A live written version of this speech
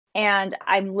and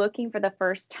I'm looking for the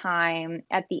first time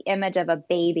at the image of a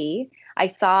baby. I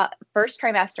saw first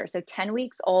trimester, so 10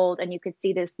 weeks old, and you could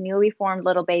see this newly formed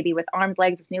little baby with arms,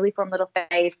 legs, this newly formed little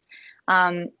face.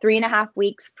 3.5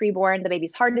 weeks preborn, the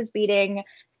baby's heart is beating.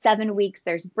 7 weeks,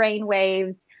 there's brain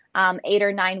waves. 8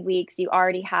 or 9 weeks, you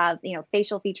already have,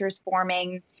 facial features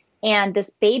forming. And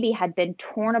this baby had been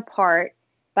torn apart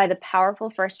by the powerful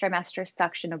first trimester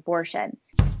suction abortion.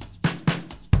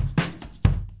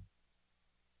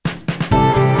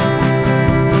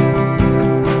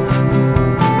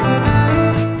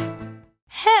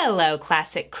 Hello,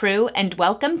 Classic Crew, and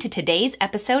welcome to today's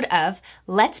episode of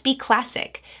Let's Be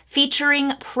Classic,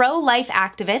 featuring pro-life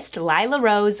activist Lila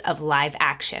Rose of Live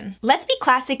Action. Let's Be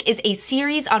Classic is a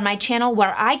series on my channel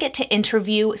where I get to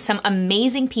interview some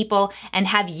amazing people and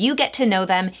have you get to know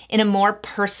them in a more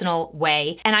personal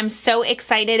way. And I'm so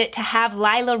excited to have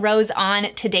Lila Rose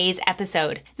on today's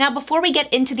episode. Now, before we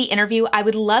get into the interview, I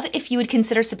would love if you would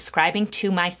consider subscribing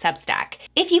to my Substack.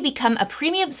 If you become a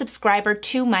premium subscriber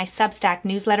to my Substack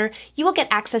newsletter, you will get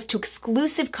access to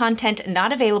exclusive content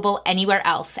not available anywhere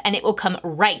else, and it will come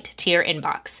right to your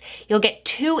inbox. You'll get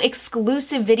 2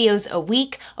 exclusive videos a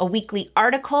week, a weekly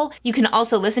article. You can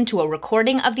also listen to a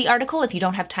recording of the article if you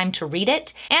don't have time to read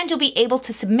it, and you'll be able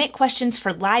to submit questions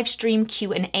for live stream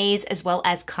Q&As as well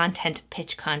as content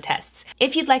pitch contests.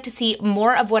 If you'd like to see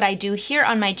more of what I do here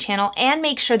on my channel and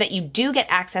make sure that you do get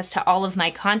access to all of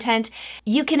my content,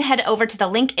 you can head over to the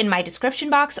link in my description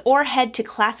box or head to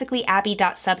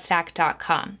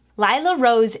classicallyabby.substack.com. Lila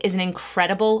Rose is an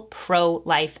incredible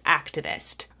pro-life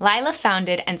activist. Lila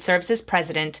founded and serves as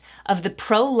president of the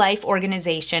pro-life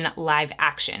organization Live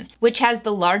Action, which has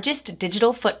the largest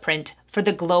digital footprint for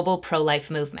the global pro-life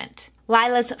movement.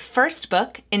 Lila's first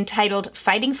book, entitled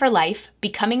Fighting for Life,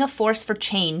 Becoming a Force for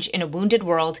Change in a Wounded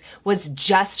World, was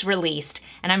just released,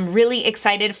 and I'm really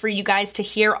excited for you guys to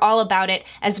hear all about it,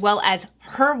 as well as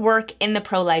her work in the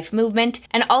pro-life movement,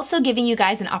 and also giving you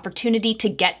guys an opportunity to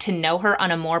get to know her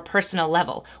on a more personal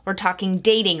level. We're talking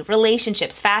dating,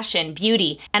 relationships, fashion,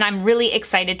 beauty, and I'm really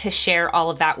excited to share all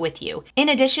of that with you. In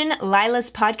addition, Lila's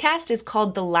podcast is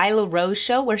called The Lila Rose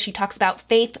Show, where she talks about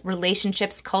faith,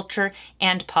 relationships, culture,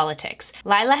 and politics.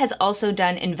 Lila has also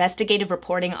done investigative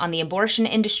reporting on the abortion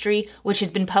industry, which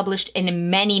has been published in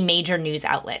many major news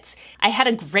outlets. I had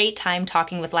a great time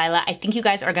talking with Lila. I think you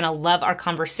guys are gonna love our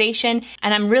conversation,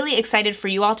 and I'm really excited for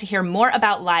you all to hear more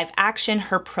about Live Action,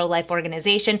 her pro-life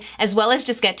organization, as well as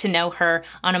just get to know her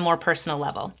on a more personal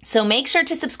level. So make sure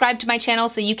to subscribe to my channel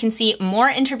so you can see more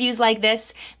interviews like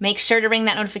this. Make sure to ring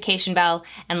that notification bell,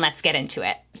 and let's get into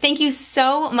it. Thank you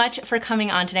so much for coming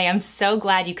on today. I'm so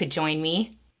glad you could join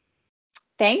me.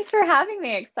 Thanks for having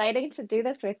me. Exciting to do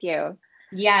this with you.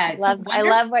 Yeah, I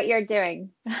love what you're doing.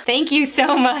 Thank you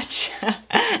so much.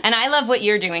 And I love what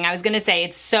you're doing. I was going to say,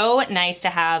 it's so nice to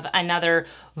have another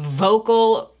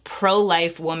vocal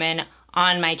pro-life woman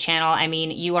on my channel. I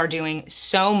mean, you are doing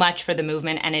so much for the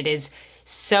movement, and it is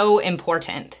so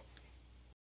important.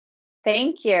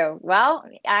 Thank you. Well,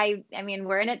 I mean,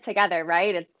 we're in it together,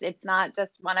 right? It's not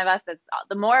just one of us. It's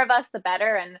the more of us, the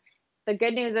better. And the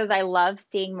good news is I love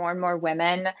seeing more and more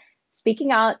women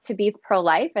speaking out to be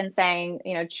pro-life and saying,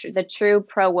 the true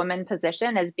pro-woman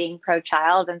position is being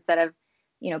pro-child instead of,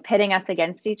 pitting us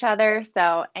against each other.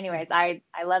 So anyways, I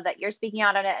love that you're speaking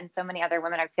out on it, and so many other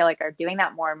women I feel like are doing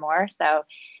that more and more. So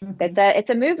it's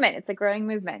a movement. It's a growing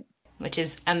movement. Which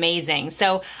is amazing.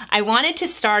 So I wanted to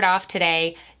start off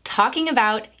today talking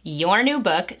about your new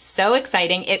book. So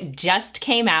exciting. It just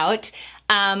came out.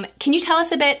 Can you tell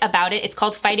us a bit about it? It's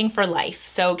called Fighting for Life.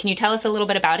 So can you tell us a little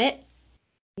bit about it?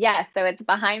 Yes, so it's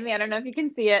behind me. I don't know if you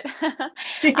can see it.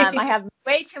 I have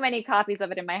way too many copies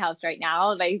of it in my house right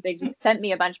now. They just sent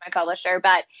me a bunch, my publisher,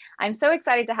 but I'm so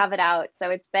excited to have it out. So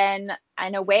it's been,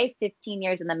 in a way, 15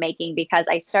 years in the making, because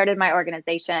I started my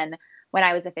organization when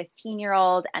I was a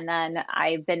 15-year-old, and then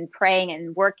I've been praying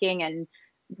and working and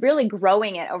really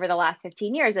growing it over the last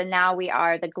 15 years. And now we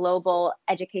are the global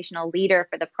educational leader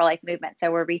for the pro-life movement.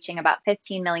 So we're reaching about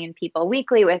 15 million people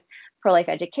weekly with pro-life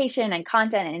education and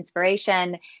content and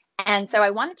inspiration. And so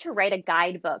I wanted to write a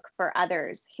guidebook for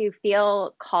others who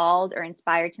feel called or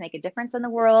inspired to make a difference in the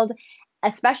world,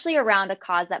 especially around a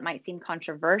cause that might seem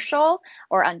controversial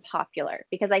or unpopular.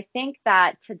 Because I think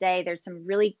that today there's some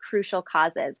really crucial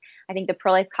causes. I think the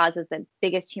pro-life cause is the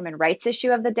biggest human rights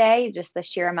issue of the day, just the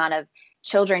sheer amount of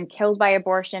children killed by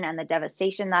abortion and the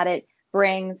devastation that it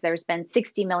brings. There's been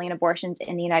 60 million abortions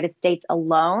in the United States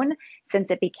alone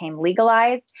since it became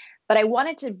legalized. But I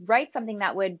wanted to write something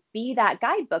that would be that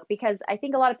guidebook, because I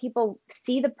think a lot of people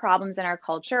see the problems in our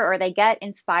culture, or they get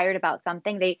inspired about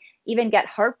something. They even get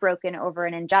heartbroken over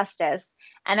an injustice.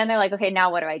 And then they're like, okay, now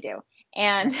what do I do?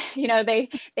 And,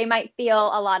 they might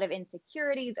feel a lot of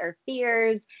insecurities or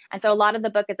fears. And so a lot of the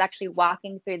book is actually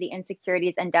walking through the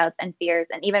insecurities and doubts and fears,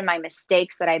 and even my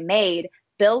mistakes that I made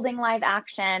building live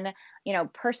action,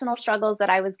 personal struggles that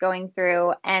I was going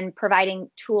through, and providing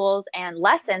tools and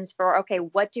lessons for, okay,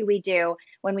 what do we do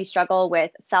when we struggle with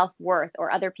self-worth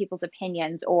or other people's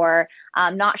opinions, or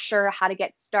not sure how to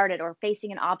get started, or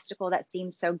facing an obstacle that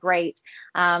seems so great,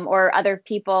 or other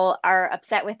people are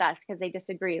upset with us because they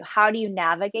disagree. How do you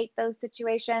navigate those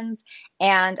situations?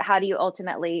 And how do you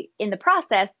ultimately, in the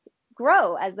process,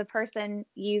 grow as the person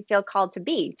you feel called to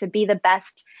be the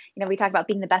best? We talk about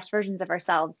being the best versions of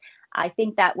ourselves. I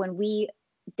think that when we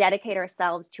dedicate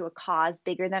ourselves to a cause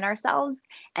bigger than ourselves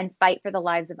and fight for the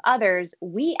lives of others,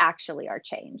 we actually are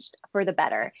changed for the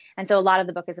better. And so a lot of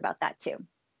the book is about that too.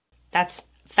 That's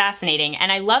fascinating.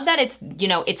 And I love that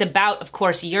it's about, of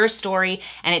course, your story,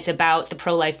 and it's about the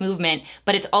pro-life movement,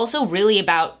 but it's also really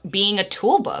about being a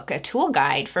tool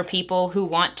guide for people who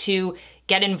want to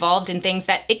get involved in things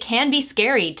that it can be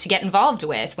scary to get involved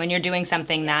with when you're doing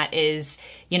something that is,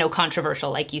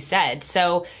 controversial, like you said.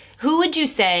 So who would you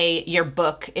say your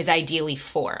book is ideally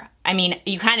for? I mean,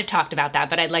 you kind of talked about that,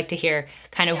 but I'd like to hear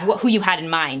kind of who you had in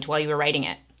mind while you were writing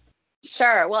it.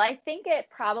 Sure. Well, I think it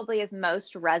probably is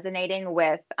most resonating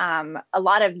with a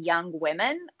lot of young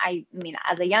women. I mean,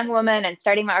 as a young woman and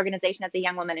starting my organization as a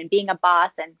young woman and being a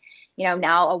boss, and,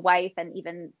 now a wife, and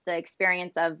even the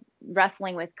experience of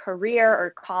wrestling with career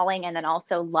or calling, and then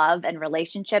also love and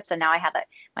relationships. And now I have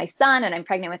my son, and I'm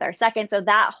pregnant with our second. So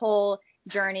that whole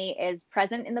journey is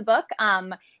present in the book,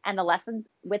 and the lessons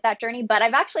with that journey. But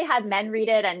I've actually had men read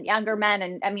it, and younger men,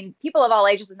 and I mean, people of all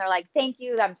ages, and they're like, thank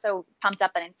you, I'm so pumped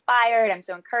up and inspired, I'm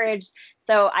so encouraged.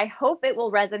 So I hope it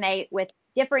will resonate with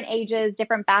different ages,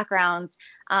 different backgrounds.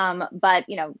 But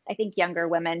I think younger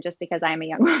women, just because I'm a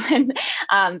young woman,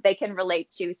 they can relate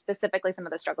to specifically some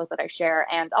of the struggles that I share.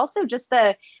 And also just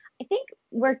I think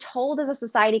we're told as a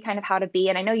society kind of how to be.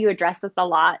 And I know you address this a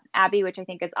lot, Abby, which I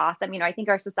think is awesome. I think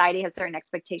our society has certain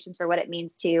expectations for what it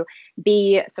means to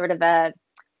be sort of a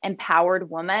empowered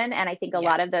woman. And I think a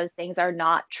lot of those things are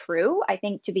not true. I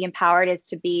think to be empowered is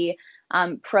to be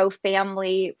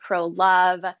pro-family,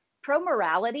 pro-love,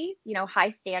 pro-morality,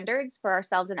 high standards for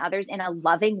ourselves and others in a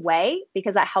loving way,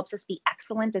 because that helps us be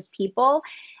excellent as people.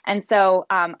 And so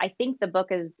I think the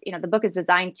book is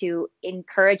designed to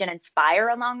encourage and inspire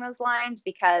along those lines,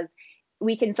 because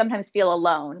we can sometimes feel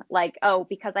alone, like, oh,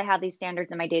 because I have these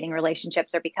standards in my dating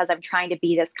relationships, or because I'm trying to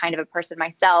be this kind of a person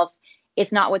myself,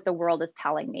 it's not what the world is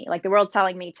telling me. Like, the world's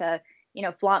telling me to,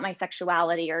 flaunt my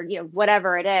sexuality, or,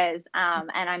 whatever it is.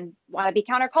 And I want to be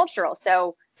countercultural.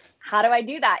 So how do I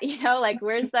do that? Like,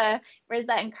 where's that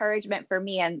encouragement for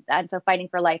me? And so Fighting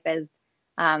for Life is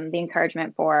the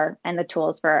encouragement for, and the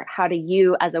tools for, how do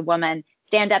you as a woman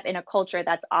stand up in a culture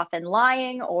that's often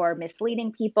lying or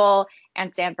misleading people,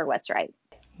 and stand for what's right.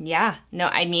 Yeah, no,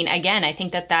 I mean, again, I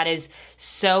think that is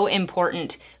so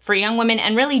important for young women,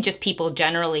 and really just people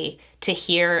generally, to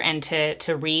hear and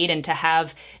to read, and to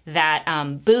have that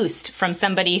boost from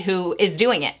somebody who is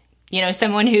doing it.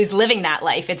 Someone who's living that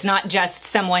life. It's not just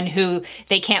someone who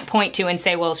they can't point to and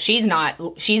say, well, she's not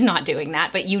doing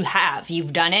that, but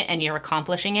you've done it, and you're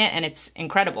accomplishing it, and it's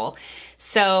incredible.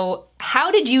 So how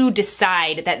did you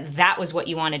decide that was what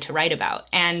you wanted to write about?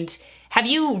 And have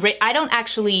you I don't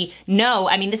actually know.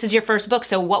 I mean, this is your first book.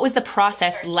 So what was the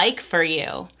process like for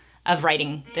you of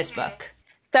writing this book?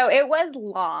 So it was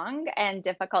long and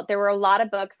difficult. There were a lot of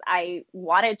books I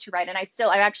wanted to write, and I'm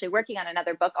actually working on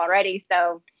another book already.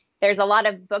 So there's a lot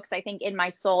of books, I think, in my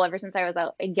soul. Ever since I was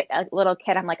a little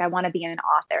kid, I'm like, I want to be an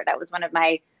author. That was one of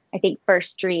my, I think,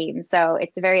 first dreams. So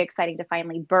it's very exciting to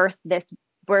finally birth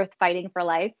Fighting for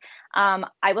Life.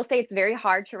 I will say it's very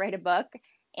hard to write a book.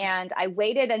 And I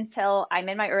waited until I'm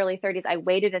in my early 30s. I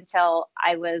waited until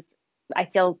I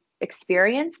feel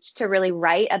experienced to really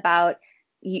write about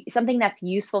something that's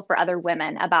useful for other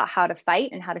women, about how to fight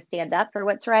and how to stand up for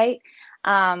what's right.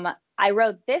 I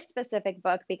wrote this specific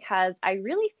book because I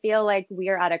really feel like we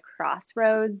are at a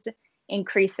crossroads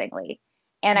increasingly.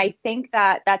 And I think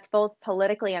that that's both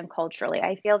politically and culturally.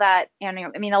 I feel that, and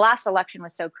I mean, the last election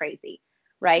was so crazy,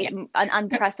 right? Yes. An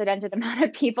unprecedented amount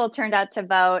of people turned out to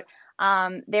vote.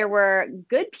 There were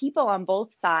good people on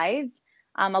both sides,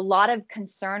 a lot of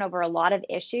concern over a lot of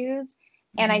issues.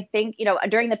 And I think,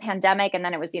 during the pandemic, and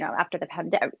then it was, after the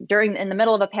pandemic, in the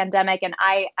middle of a pandemic, and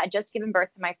I had just given birth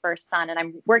to my first son, and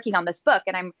I'm working on this book,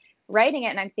 and I'm writing it,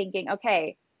 and I'm thinking,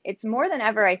 okay, it's more than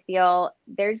ever, I feel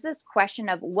there's this question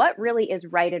of what really is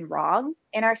right and wrong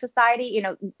in our society.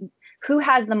 Who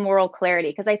has the moral clarity?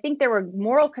 Because I think there were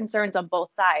moral concerns on both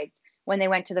sides when they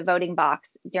went to the voting box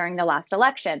during the last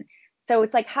election. So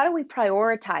it's like, how do we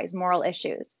prioritize moral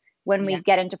issues when we Yeah.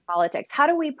 get into politics? How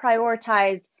do we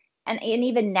prioritize and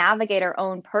even navigate our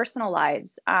own personal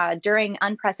lives during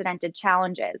unprecedented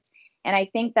challenges? And I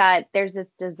think that there's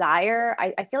this desire,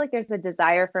 I feel like there's a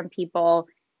desire from people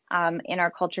in our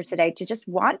culture today to just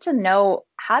want to know,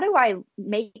 how do I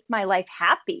make my life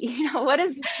happy? What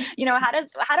is, how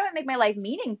do I make my life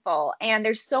meaningful? And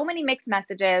there's so many mixed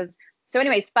messages. So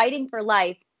anyways, fighting for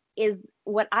life is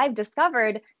what I've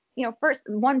discovered. First,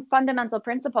 one fundamental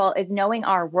principle is knowing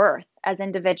our worth as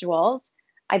individuals.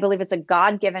 I believe it's a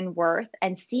God-given worth,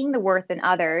 and seeing the worth in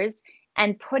others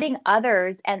and putting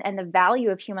others and the value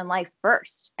of human life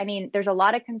first. I mean, there's a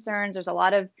lot of concerns, there's a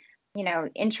lot of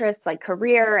interests like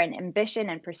career and ambition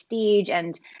and prestige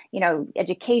and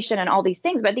education and all these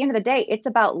things, but at the end of the day, it's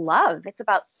about love. It's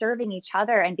about serving each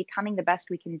other and becoming the best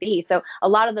we can be. So a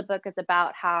lot of the book is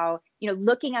about how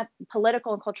looking at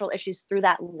political and cultural issues through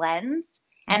that lens,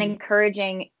 and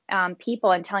encouraging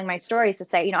people, and telling my stories to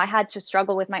say, I had to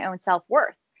struggle with my own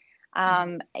self-worth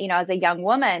as a young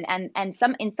woman, and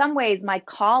in some ways my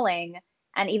calling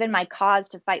and even my cause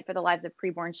to fight for the lives of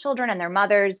preborn children and their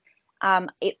mothers,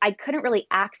 I couldn't really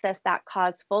access that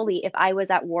cause fully if I was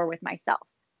at war with myself,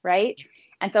 right?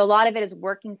 And so a lot of it is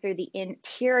working through the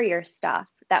interior stuff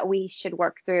that we should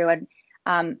work through. And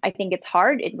I think it's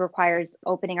hard. It requires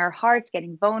opening our hearts,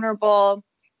 getting vulnerable.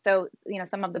 So,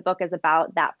 some of the book is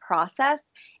about that process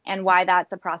and why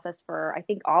that's a process for, I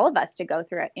think, all of us to go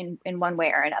through it in one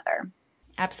way or another.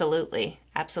 Absolutely.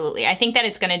 Absolutely. I think that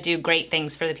it's going to do great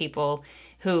things for the people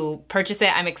who purchase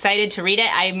it. I'm excited to read it.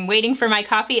 I'm waiting for my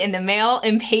copy in the mail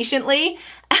impatiently.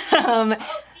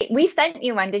 We sent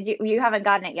you one. You haven't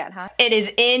gotten it yet, huh? It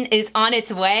is on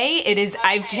its way. It is, okay.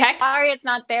 I've checked. Sorry, it's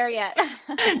not there yet.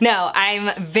 No,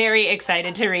 I'm very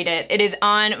excited to read it. It is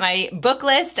on my book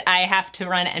list. I have to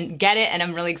run and get it, and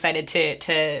I'm really excited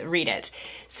to read it.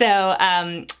 So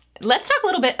let's talk a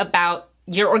little bit about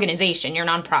your organization, your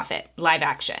nonprofit, Live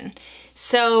Action.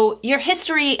 So your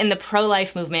history in the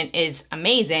pro-life movement is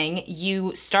amazing.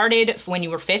 You started when you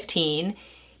were 15.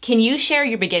 Can you share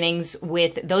your beginnings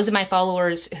with those of my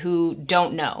followers who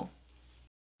don't know?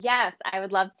 Yes, I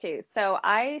would love to. So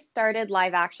I started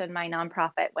Live Action, my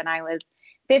nonprofit, when I was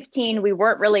 15. We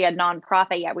weren't really a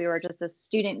nonprofit yet. We were just a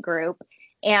student group.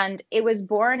 And it was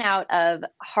born out of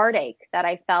heartache that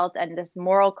I felt, and this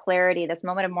moral clarity, this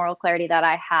moment of moral clarity that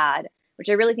I had, which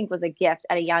I really think was a gift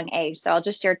at a young age. So I'll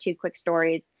just share two quick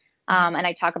stories. And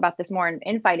I talk about this more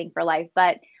in Fighting for Life.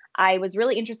 But I was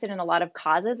really interested in a lot of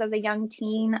causes as a young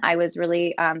teen. I was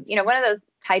really, one of those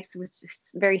types was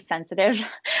very sensitive.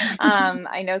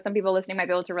 I know some people listening might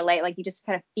be able to relate. Like, you just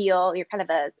kind of feel, you're kind of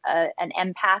an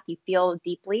empath. You feel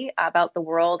deeply about the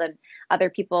world and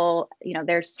other people,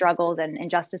 their struggles and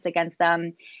injustice against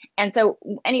them. And so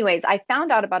anyways, I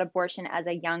found out about abortion as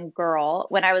a young girl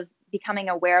when I was becoming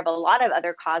aware of a lot of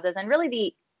other causes and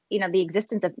really the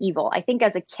existence of evil. I think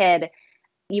as a kid,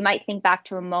 you might think back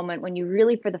to a moment when you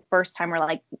really, for the first time, were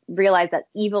like, realize that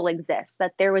evil exists,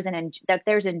 that that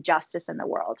there's injustice in the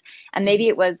world. And maybe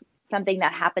it was something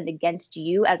that happened against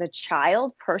you as a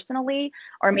child personally,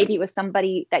 or maybe it was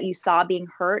somebody that you saw being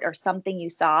hurt or something you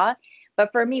saw.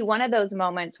 But for me, one of those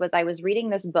moments was I was reading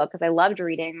this book because I loved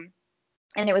reading.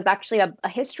 And it was actually a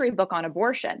history book on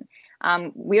abortion.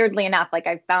 Weirdly enough, like,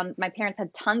 I found my parents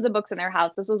had tons of books in their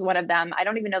house. This was one of them. I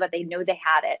don't even know that they knew they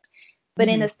had it. But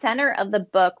in the center of the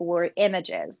book were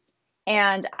images.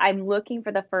 And I'm looking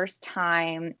for the first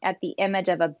time at the image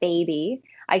of a baby.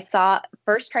 I saw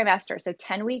first trimester, so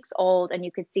 10 weeks old, and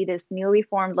you could see this newly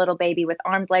formed little baby with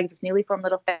arms, legs, this newly formed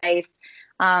little face.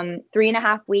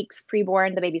 3.5 weeks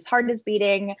preborn, the baby's heart is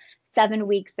beating. 7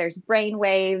 weeks, there's brain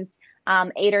waves.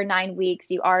 8 or 9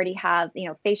 weeks, you already have,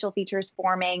 facial features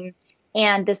forming.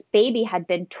 And this baby had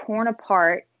been torn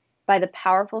apart by the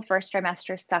powerful first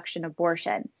trimester suction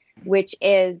abortion, which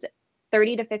is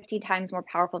 30 to 50 times more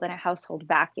powerful than a household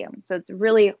vacuum. So it's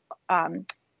really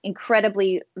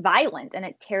incredibly violent, and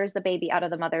it tears the baby out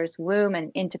of the mother's womb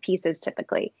and into pieces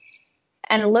typically.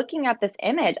 And looking at this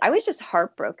image, I was just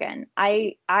heartbroken.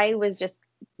 I was just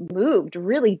moved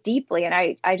really deeply. And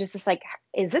I just like,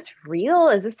 is this real?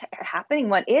 Is this happening?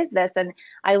 What is this? And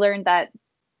I learned that,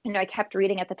 I kept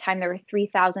reading at the time, there were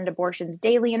 3,000 abortions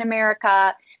daily in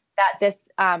America, that this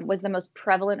was the most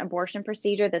prevalent abortion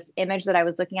procedure, this image that I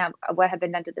was looking at, what had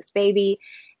been done to this baby.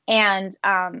 And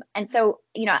so,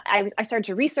 I started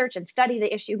to research and study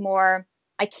the issue more.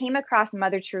 I came across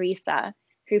Mother Teresa,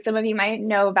 who some of you might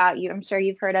know about. I'm sure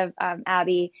you've heard of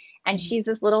Abby. And she's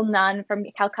this little nun from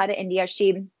Calcutta, India.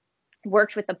 She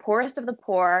worked with the poorest of the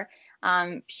poor.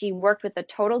 She worked with the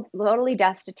totally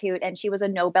destitute, and she was a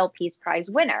Nobel Peace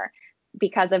Prize winner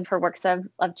because of her works of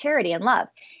charity and love.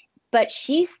 But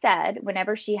she said,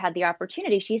 whenever she had the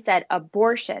opportunity, she said,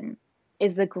 abortion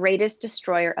is the greatest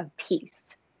destroyer of peace.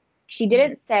 She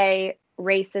didn't say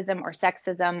racism or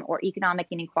sexism or economic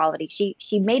inequality.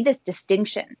 She made this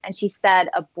distinction, and she said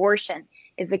abortion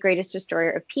is the greatest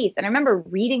destroyer of peace. And I remember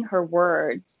reading her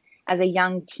words as a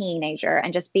young teenager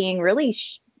and just being really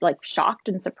shocked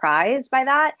and surprised by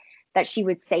that she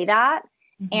would say that.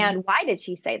 Mm-hmm. And why did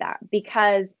she say that?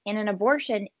 Because in an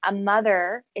abortion, a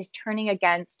mother is turning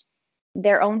against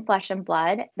their own flesh and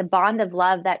blood. The bond of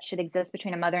love that should exist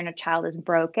between a mother and a child is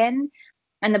broken.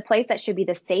 And the place that should be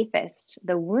the safest,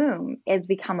 the womb, is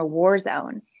become a war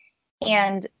zone.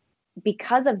 And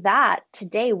because of that,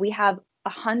 today we have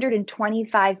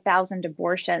 125,000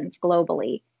 abortions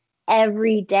globally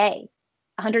every day.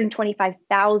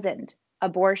 125,000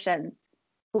 abortions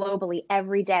globally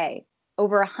every day.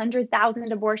 Over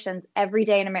 100,000 abortions every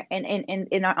day on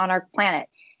our planet.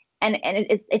 And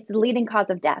it's the leading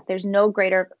cause of death. There's no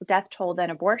greater death toll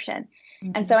than abortion.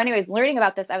 Mm-hmm. And so anyways, learning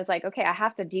about this, I was like, okay, I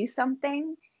have to do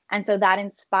something. And so that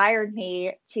inspired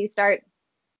me to start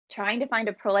trying to find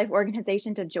a pro-life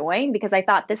organization to join, because I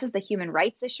thought this is the human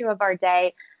rights issue of our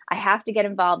day. I have to get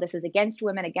involved. This is against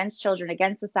women, against children,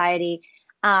 against society.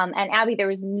 And Abby, there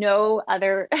was no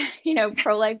other,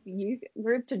 pro-life youth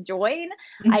group to join.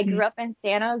 Mm-hmm. I grew up in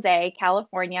San Jose,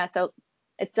 California. So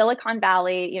it's Silicon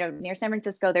Valley, near San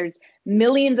Francisco. There's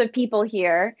millions of people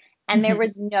here. And there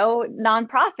was no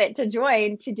nonprofit to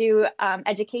join to do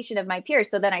education of my peers.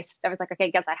 So then I was like, okay, I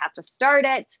guess I have to start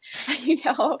it.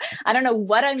 I don't know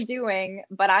what I'm doing,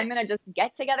 but I'm going to just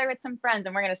get together with some friends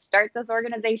and we're going to start this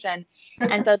organization.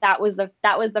 And so that was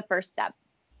the first step.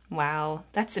 Wow,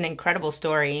 that's an incredible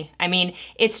story. I mean,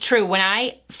 it's true.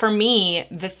 For me,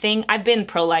 the thing, I've been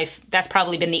pro-life, that's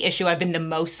probably been the issue I've been the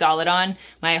most solid on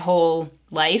my whole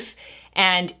life.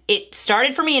 And it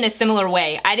started for me in a similar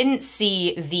way. I didn't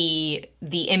see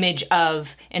the image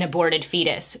of an aborted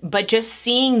fetus, but just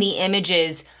seeing the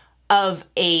images of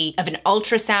an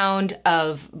ultrasound,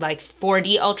 of like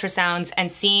 4D ultrasounds,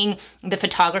 and seeing the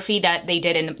photography that they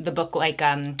did in the book, like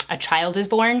A Child is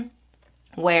Born,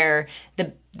 where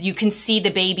you can see the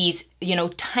baby's,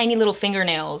 tiny little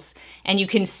fingernails, and you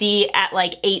can see at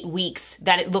like 8 weeks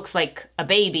that it looks like a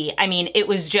baby. I mean, it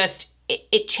was just,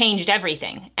 it changed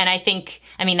everything. And I think,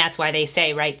 that's why they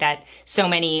say, right, that so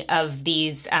many of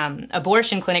these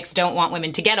abortion clinics don't want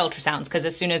women to get ultrasounds, because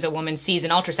as soon as a woman sees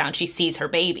an ultrasound, she sees her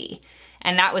baby.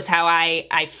 And that was how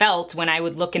I felt when I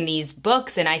would look in these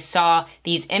books and I saw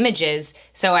these images.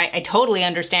 So I totally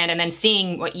understand. And then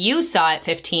seeing what you saw at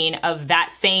 15 of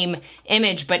that same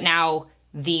image, but now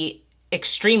the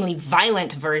extremely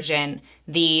violent version,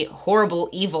 the horrible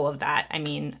evil of that.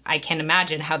 I can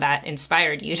imagine how that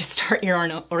inspired you to start your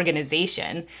own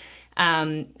organization.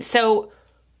 So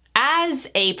as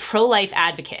a pro-life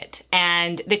advocate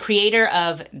and the creator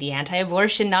of the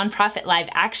anti-abortion nonprofit Live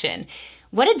Action,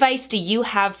 what advice do you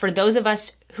have for those of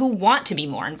us who want to be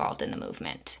more involved in the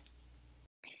movement?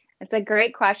 It's a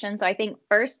great question. So I think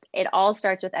first, it all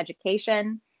starts with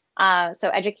education. So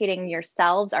educating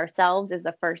ourselves is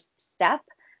the first step.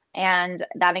 And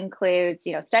that includes,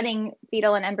 studying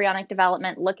fetal and embryonic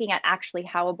development, looking at actually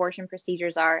how abortion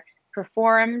procedures are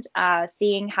performed,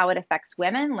 seeing how it affects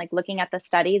women, like looking at the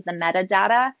studies, the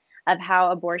metadata of how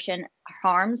abortion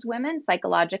harms women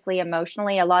psychologically,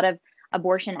 emotionally. A lot of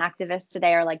abortion activists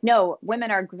today are like, no,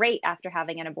 women are great after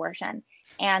having an abortion.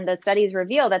 And the studies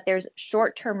reveal that there's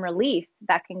short-term relief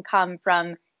that can come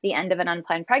from the end of an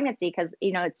unplanned pregnancy, because,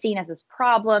 it's seen as this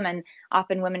problem and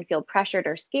often women feel pressured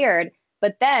or scared.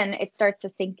 But then it starts to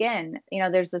sink in.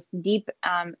 There's this deep,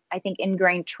 I think,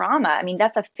 ingrained trauma.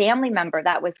 That's a family member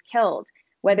that was killed,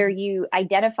 whether you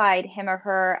identified him or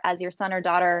her as your son or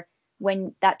daughter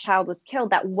when that child was killed.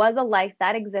 That was a life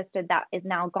that existed that is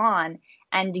now gone.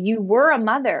 And you were a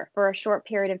mother for a short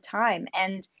period of time.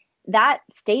 And that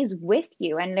stays with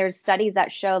you. And there's studies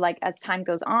that show, like, as time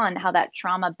goes on, how that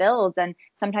trauma builds. And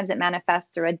sometimes it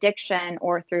manifests through addiction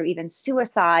or through even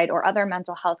suicide or other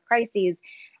mental health crises.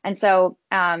 And so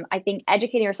I think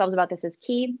educating ourselves about this is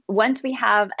key. Once we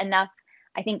have enough,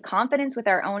 I think, confidence with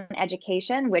our own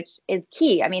education, which is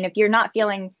key. If you're not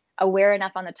feeling aware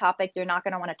enough on the topic, you're not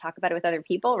going to want to talk about it with other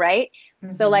people, right?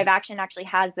 Mm-hmm. So Live Action actually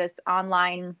has this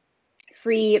online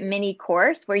free mini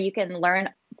course where you can learn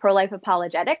pro-life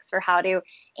apologetics, for how to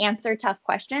answer tough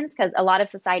questions, because a lot of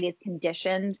society is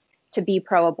conditioned to be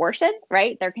pro-abortion,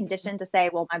 right? They're conditioned to say,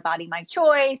 well, my body, my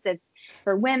choice, it's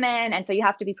for women. And so you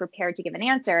have to be prepared to give an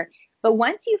answer. But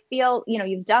once you feel,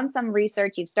 you've done some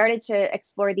research, you've started to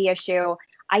explore the issue,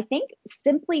 I think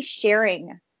simply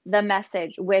sharing the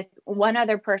message with one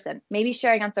other person, maybe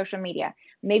sharing on social media,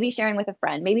 maybe sharing with a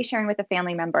friend, maybe sharing with a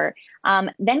family member,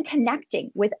 then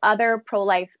connecting with other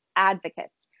pro-life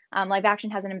advocates. Live Action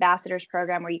has an ambassadors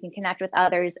program where you can connect with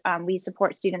others. We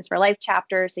support Students for Life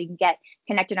chapters, so you can get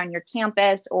connected on your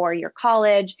campus or your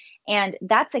college. And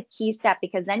that's a key step,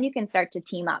 because then you can start to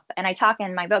team up. And I talk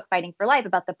in my book, Fighting for Life,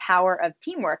 about the power of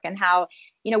teamwork and how,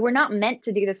 we're not meant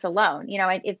to do this alone.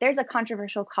 If there's a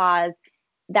controversial cause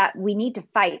that we need to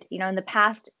fight, in the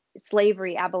past,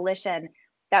 slavery, abolition,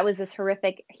 that was this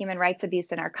horrific human rights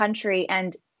abuse in our country.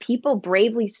 And people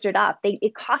bravely stood up.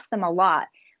 It cost them a lot,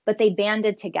 but they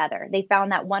banded together. They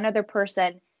found that one other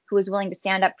person who was willing to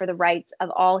stand up for the rights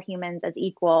of all humans as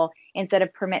equal instead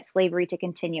of permit slavery to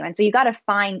continue. And so you got to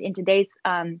find, in today's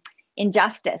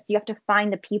injustice, you have to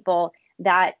find the people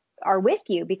that are with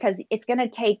you, because it's going to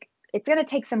take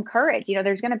some courage.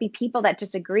 There's going to be people that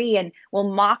disagree and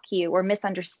will mock you or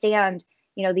misunderstand,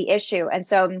 the issue. And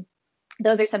so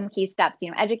those are some key steps,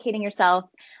 educating yourself,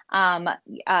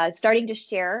 starting to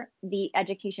share the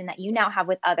education that you now have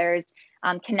with others,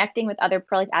 connecting with other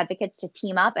pro-life advocates to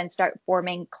team up and start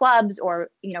forming clubs or,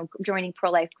 joining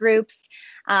pro-life groups.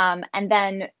 And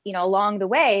then, along the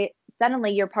way,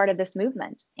 suddenly you're part of this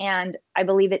movement. And I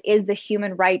believe it is the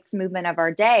human rights movement of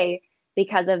our day,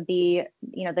 because of the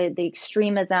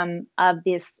extremism of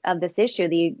this issue,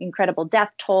 the incredible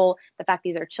death toll, the fact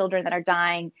these are children that are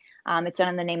dying. It's done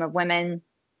in the name of women,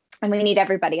 and we need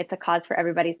everybody. It's a cause for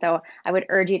everybody. So I would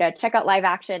urge you to check out Live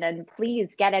Action and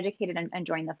please get educated and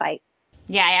join the fight.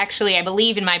 Yeah, I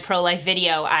believe in my pro-life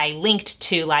video, I linked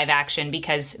to Live Action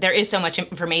because there is so much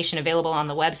information available on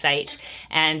the website.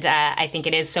 And I think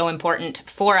it is so important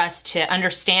for us to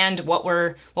understand what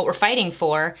we're fighting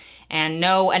for and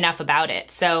know enough about it.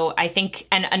 So I think,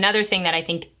 and another thing that I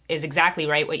think is exactly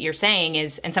right, what you're saying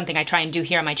is, and something I try and do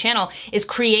here on my channel, is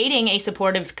creating a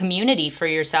supportive community for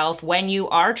yourself when you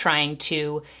are trying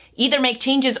to either make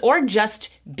changes or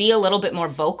just be a little bit more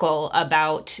vocal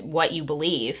about what you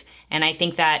believe. And I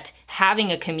think that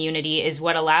having a community is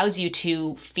what allows you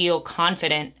to feel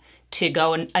confident to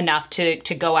go enough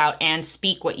to go out and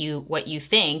speak what you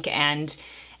think and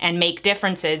make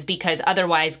differences, because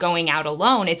otherwise going out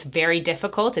alone, it's very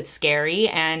difficult, it's scary,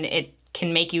 and it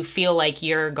can make you feel like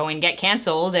you're going to get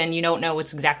canceled and you don't know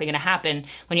what's exactly going to happen.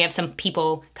 When you have some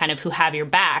people kind of who have your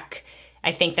back,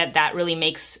 I think that really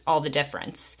makes all the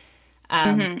difference.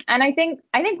 And I think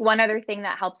one other thing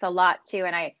that helps a lot too,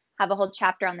 and I have a whole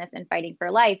chapter on this in Fighting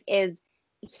for Life, is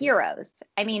heroes.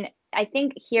 I mean, I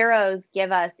think heroes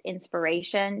give us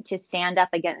inspiration to stand up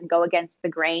again and go against the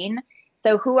grain.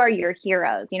 So who are your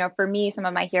heroes? For me, some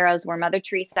of my heroes were Mother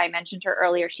Teresa. I mentioned her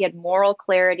earlier. She had moral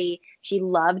clarity. She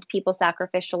loved people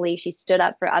sacrificially. She stood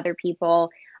up for other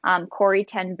people. Corrie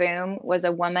ten Boom was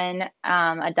a woman,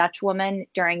 a Dutch woman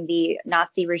during the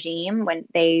Nazi regime, when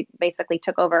they basically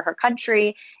took over her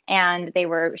country and they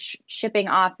were shipping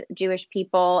off Jewish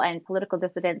people and political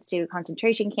dissidents to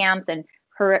concentration camps and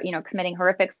committing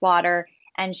horrific slaughter.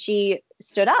 And she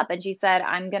stood up and she said,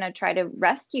 I'm going to try to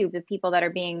rescue the people that are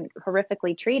being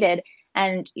horrifically treated.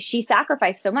 And she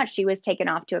sacrificed so much. She was taken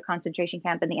off to a concentration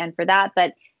camp in the end for that.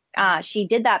 But she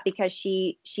did that because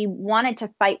she wanted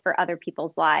to fight for other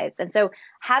people's lives. And so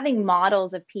having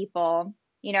models of people,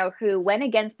 who went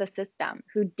against the system,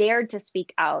 who dared to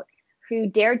speak out, who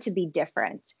dared to be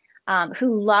different,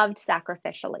 who loved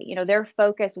sacrificially, their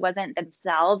focus wasn't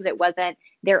themselves. It wasn't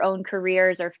their own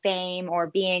careers or fame or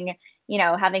being,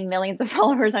 having millions of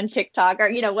followers on TikTok or,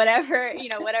 whatever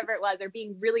it was, or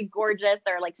being really gorgeous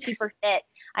or like super fit.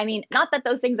 I mean, not that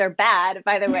those things are bad,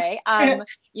 by the way.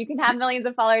 You can have millions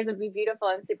of followers and be beautiful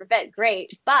and super fit.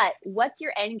 Great. But what's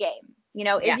your end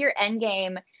game? Is your end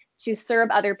game to serve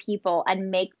other people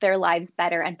and make their lives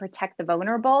better and protect the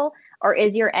vulnerable? Or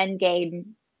is your end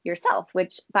game yourself,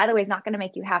 which, by the way, is not going to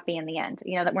make you happy in the end?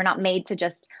 That we're not made to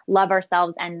just love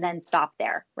ourselves and then stop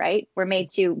there, right? We're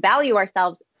made to value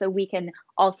ourselves so we can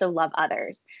also love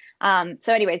others.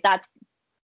 So anyways,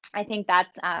 I think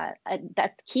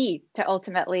that's key to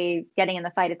ultimately getting in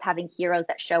the fight, is having heroes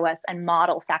that show us and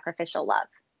model sacrificial love.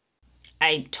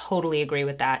 I totally agree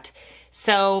with that.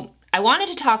 So I wanted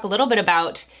to talk a little bit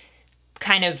about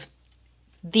kind of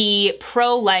the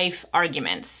pro-life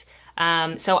arguments.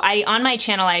 So on my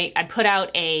channel, I put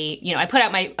out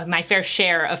my fair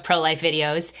share of pro-life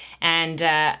videos, and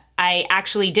I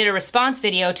actually did a response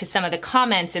video to some of the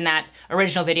comments in that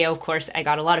original video. Of course, I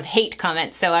got a lot of hate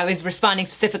comments, so I was responding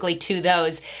specifically to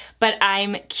those. But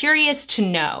I'm curious to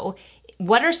know,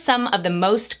 what are some of the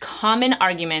most common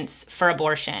arguments for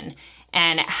abortion,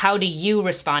 and how do you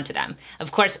respond to them?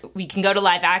 Of course, we can go to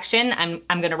Live Action. I'm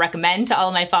going to recommend to all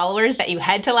of my followers that you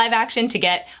head to Live Action to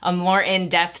get a more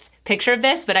in-depth picture of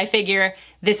this, but I figure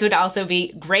this would also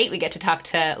be great. We get to talk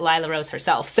to Lila Rose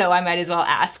herself, so I might as well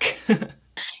ask.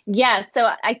 Yeah, so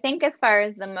I think as far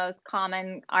as the most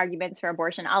common arguments for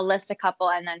abortion, I'll list a couple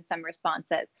and then some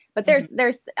responses. But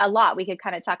there's a lot. We could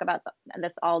kind of talk about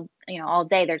this all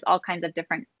day. There's all kinds of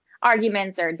different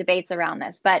arguments or debates around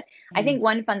this. But I think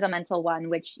one fundamental one,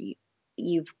 which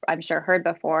you've I'm sure heard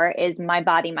before, is my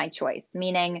body, my choice,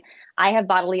 meaning I have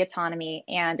bodily autonomy,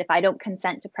 and if I don't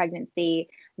consent to pregnancy,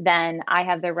 then I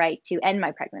have the right to end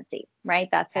my pregnancy, right?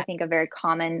 That's, I think, a very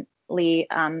commonly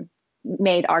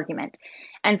made argument.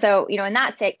 And so, in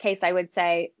that case, I would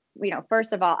say,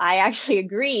 first of all, I actually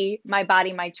agree, my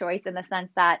body, my choice, in the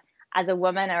sense that as a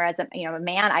woman or as a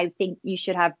man, I think you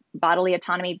should have bodily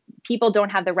autonomy. People don't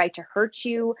have the right to hurt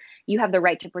you. You have the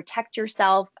right to protect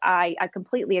yourself. I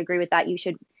completely agree with that. You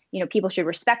should, people should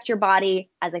respect your body,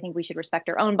 as I think we should respect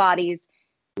our own bodies.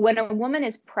 When a woman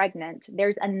is pregnant,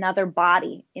 there's another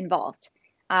body involved.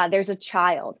 There's a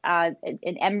child. An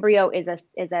embryo is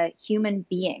a human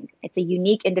being. It's a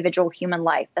unique individual human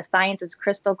life. The science is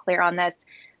crystal clear on this.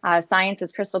 Science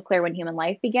is crystal clear when human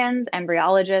life begins.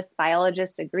 Embryologists,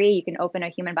 biologists agree. You can open a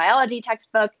human biology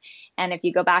textbook, and if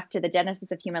you go back to the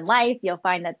genesis of human life, you'll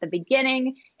find that the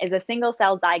beginning is a single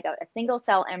cell zygote, a single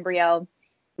cell embryo,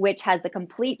 which has the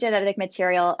complete genetic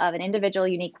material of an individual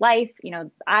unique life,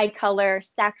 eye color,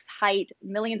 sex, height,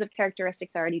 millions of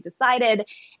characteristics already decided.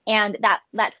 And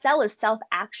that cell is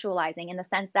self-actualizing in the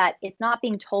sense that it's not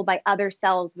being told by other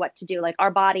cells what to do. Like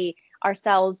our body, our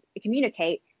cells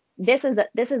communicate. This is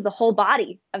the whole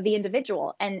body of the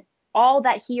individual. And all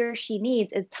that he or she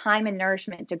needs is time and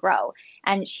nourishment to grow.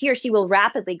 And he or she will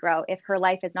rapidly grow if her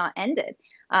life is not ended.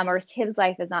 Or his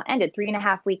life is not ended.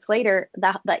 3.5 weeks later,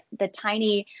 the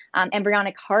tiny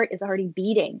embryonic heart is already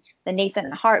beating. The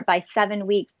nascent heart, by 7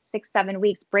 weeks, 6-7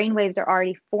 weeks, brain waves are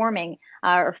already forming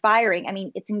or firing. I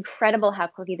mean, it's incredible how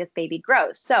quickly this baby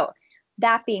grows. So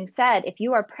that being said, if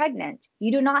you are pregnant,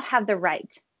 you do not have the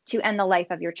right to end the life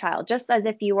of your child. Just as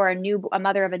if you were a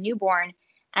mother of a newborn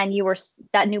and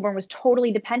that newborn was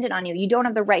totally dependent on you, you don't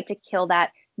have the right to kill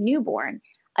that newborn.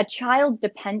 A child's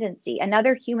dependency,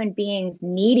 another human being's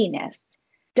neediness,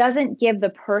 doesn't give the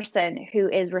person who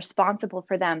is responsible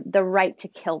for them the right to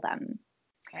kill them.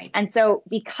 Right. And so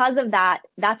because of that,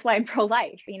 that's why I'm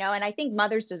pro-life, and I think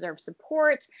mothers deserve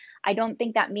support. I don't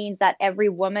think that means that every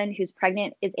woman who's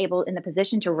pregnant is in the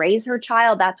position to raise her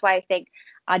child. That's why I think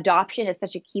adoption is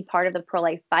such a key part of the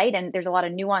pro-life fight. And there's a lot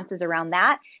of nuances around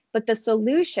that. But the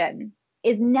solution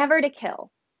is never to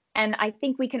kill. And I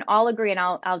think we can all agree, and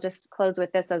I'll just close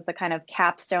with this as the kind of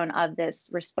capstone of this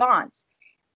response.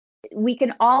 We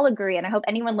can all agree, and I hope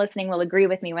anyone listening will agree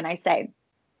with me when I say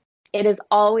it is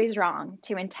always wrong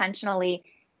to intentionally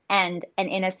end an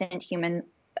innocent human's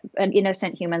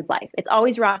life. It's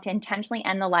always wrong to intentionally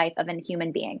end the life of a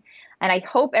human being. And I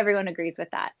hope everyone agrees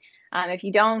with that. If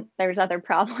you don't, there's other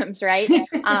problems, right?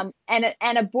 And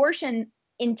abortion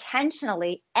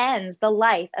intentionally ends the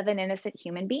life of an innocent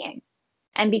human being.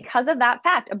 And because of that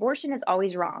fact, abortion is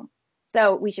always wrong.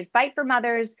 So we should fight for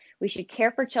mothers. We should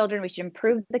care for children. We should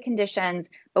improve the conditions,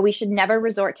 but we should never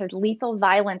resort to lethal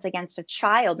violence against a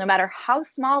child, no matter how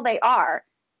small they are,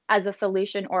 as a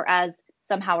solution or as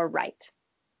somehow a right.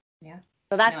 Yeah.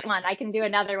 So that's one. I can do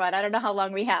another one. I don't know how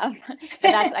long we have, but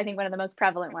that's, I think, one of the most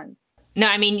prevalent ones. No,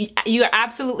 I mean, you are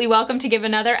absolutely welcome to give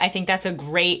another. I think that's a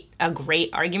great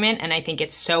argument, and I think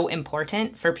it's so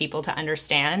important for people to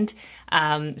understand.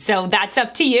 So that's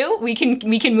up to you. We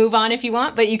can move on if you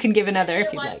want, but you can give another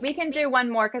if you'd like. We can do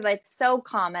one more because it's so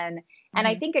common, and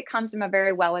I think it comes from a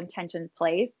very well-intentioned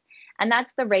place, and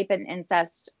that's the rape and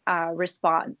incest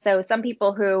response. So some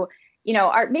people who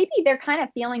are they're kind of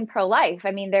feeling pro-life.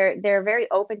 I mean, they're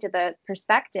very open to the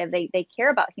perspective. They care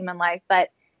about human life, but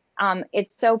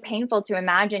it's so painful to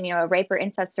imagine, a rape or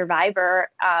incest survivor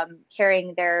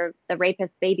carrying the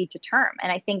rapist baby to term.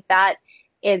 And I think that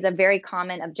is a very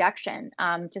common objection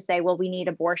to say, well, we need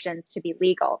abortions to be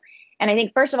legal. And I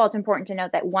think, first of all, it's important to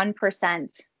note that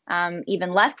 1%,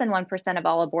 even less than 1% of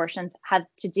all abortions have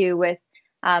to do with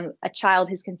a child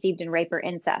who's conceived in rape or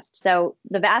incest. So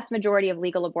the vast majority of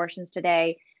legal abortions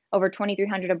today over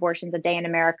 2,300 abortions a day in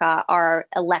America are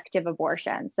elective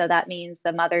abortions. So that means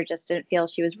the mother just didn't feel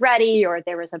she was ready, or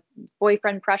there was a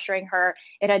boyfriend pressuring her.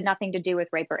 It had nothing to do with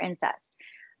rape or incest.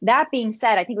 That being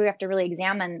said, I think we have to really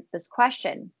examine this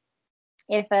question.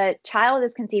 If a child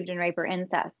is conceived in rape or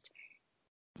incest,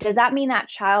 does that mean that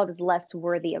child is less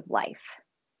worthy of life?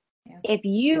 Yeah. If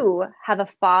you have a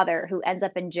father who ends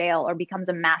up in jail or becomes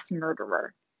a mass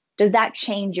murderer, does that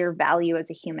change your value as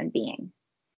a human being?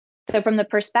 So from the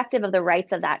perspective of the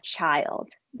rights of that child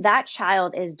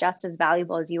is just as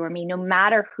valuable as you or me, no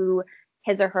matter who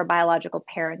his or her biological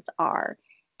parents are.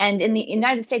 And in the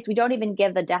United States, we don't even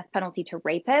give the death penalty to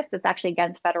rapists. It's actually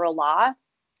against federal law.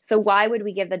 So why would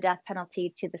we give the death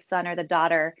penalty to the son or the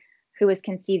daughter who was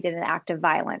conceived in an act of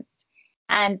violence?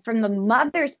 And from the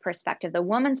mother's perspective, the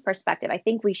woman's perspective, I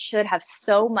think we should have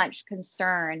so much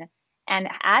concern and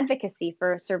advocacy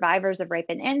for survivors of rape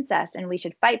and incest, and we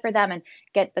should fight for them and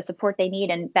get the support they need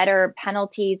and better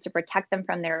penalties to protect them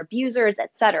from their abusers,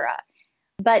 etc.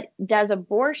 But does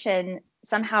abortion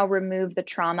somehow remove the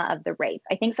trauma of the rape?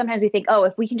 I think sometimes we think, oh,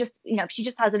 if we can just, if she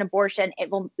just has an abortion,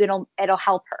 it'll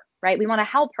help her, right? We want to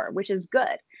help her, which is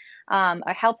good,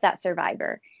 or help that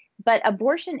survivor. But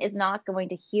abortion is not going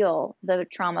to heal the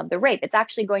trauma of the rape. It's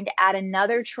actually going to add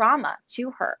another trauma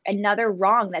to her, another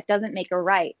wrong that doesn't make her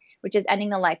right, which is ending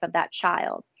the life of that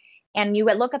child. And you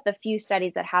would look at the few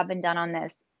studies that have been done on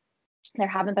this. There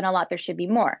haven't been a lot. There should be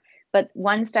more. But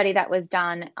one study that was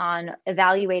done on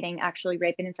evaluating actually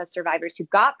rape and incest survivors who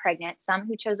got pregnant, some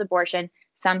who chose abortion,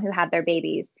 some who had their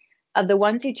babies. Of the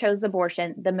ones who chose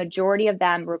abortion, the majority of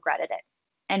them regretted it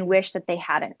and wished that they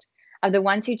hadn't. Of the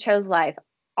ones who chose life,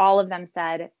 all of them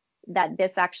said that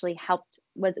this actually helped,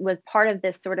 was part of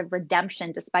this sort of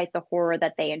redemption despite the horror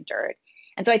that they endured.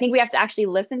 And so I think we have to actually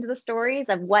listen to the stories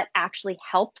of what actually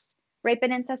helps rape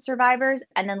and incest survivors,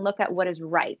 and then look at what is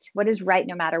right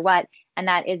no matter what. And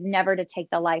that is never to take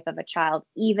the life of a child,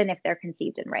 even if they're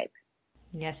conceived in rape.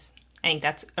 Yes. I think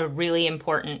that's a really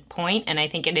important point. And I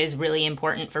think it is really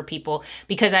important for people,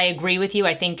 because I agree with you.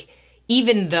 I think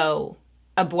even though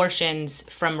abortions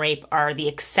from rape are the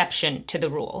exception to the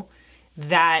rule,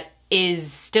 that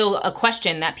is still a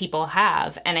question that people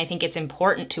have. And I think it's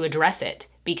important to address it,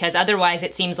 because otherwise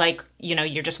it seems like,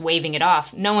 you're just waving it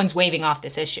off. No one's waving off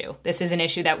this issue. This is an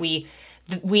issue that we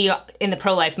in the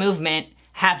pro-life movement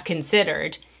have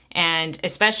considered. And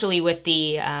especially with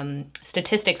the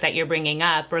statistics that you're bringing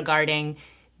up regarding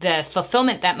the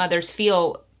fulfillment that mothers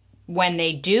feel when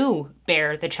they do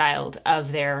bear the child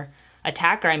of their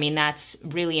attacker. I mean, that's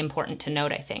really important to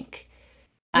note, I think.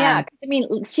 Yeah,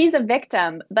 she's a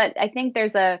victim, but I think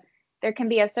there can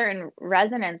be a certain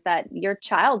resonance that your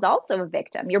child's also a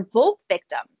victim. You're both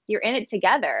victims. You're in it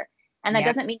together. And that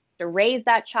doesn't mean you have to raise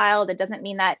that child. It doesn't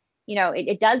mean that,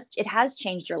 it has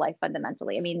changed your life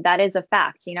fundamentally. I mean, that is a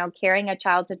fact, carrying a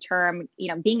child to term,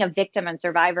 being a victim and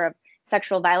survivor of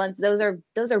sexual violence. Those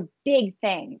are big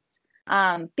things.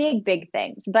 Big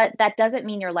things, but that doesn't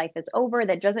mean your life is over.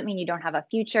 That doesn't mean you don't have a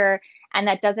future. And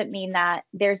that doesn't mean that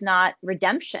there's not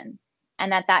redemption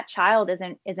and that child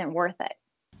isn't worth it.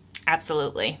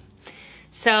 Absolutely.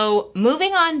 So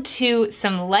moving on to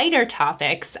some lighter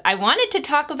topics, I wanted to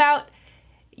talk about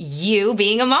you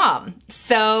being a mom.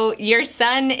 So your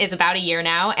son is about a year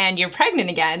now and you're pregnant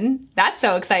again. That's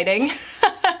so exciting.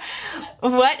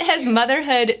 What has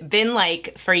motherhood been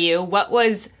like for you? What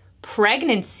was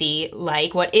pregnancy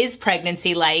like? What is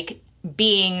pregnancy like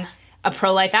being a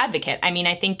pro-life advocate? I mean,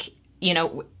 I think,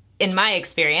 in my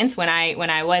experience, when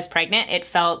I was pregnant, it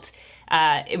felt,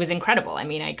 it was incredible. I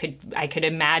mean, I could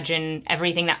imagine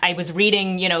everything that I was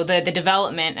reading, the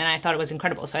development, and I thought it was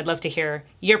incredible. So I'd love to hear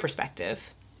your perspective.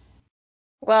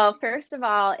 Well, first of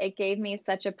all, it gave me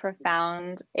such a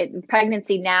profound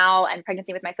pregnancy now and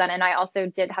pregnancy with my son. And I also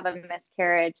did have a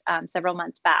miscarriage several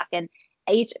months back. And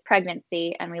each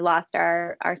pregnancy, and we lost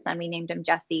our son, we named him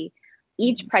Jesse.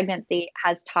 Each pregnancy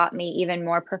has taught me even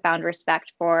more profound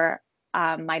respect for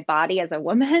my body as a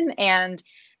woman, and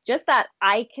just that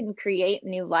I can create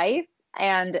new life.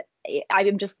 And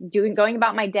I'm just going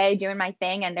about my day, doing my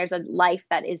thing. And there's a life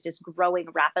that is just growing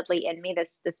rapidly in me,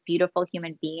 this beautiful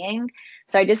human being.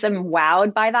 So I just am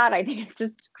wowed by that. I think it's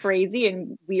just crazy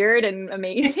and weird and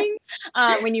amazing.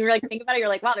 When you really think about it, you're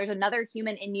like, wow, there's another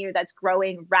human in you that's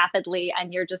growing rapidly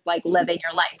and you're just like living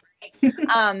your life.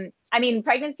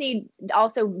 Pregnancy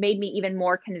also made me even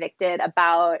more convicted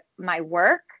about my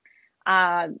work.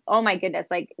 Oh my goodness,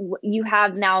 like you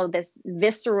have now this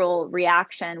visceral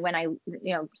reaction when I,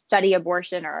 study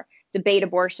abortion or debate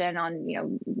abortion on,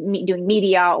 doing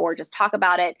media or just talk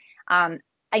about it.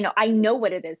 I know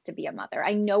what it is to be a mother.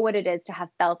 I know what it is to have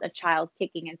felt a child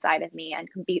kicking inside of me and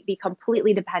be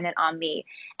completely dependent on me.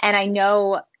 And I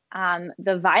know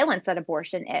the violence that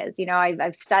abortion is.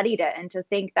 I've studied it, and to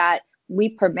think that we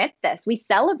permit this, we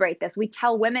celebrate this, we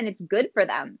tell women it's good for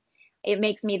them, it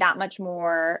makes me that much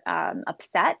more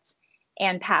upset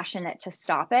and passionate to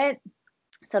stop it.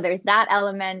 So there's that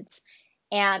element.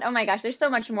 And oh my gosh, there's so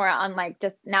much more on, like,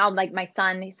 just now, like my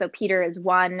son. So Peter is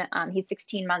 1, he's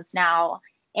 16 months now.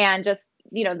 And just,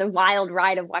 the wild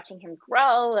ride of watching him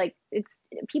grow. Like, it's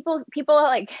people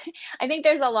like, I think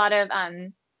there's a lot of,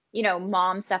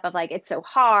 mom stuff of like, it's so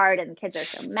hard and kids are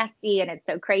so messy and it's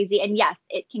so crazy. And yes,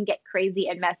 it can get crazy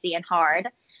and messy and hard.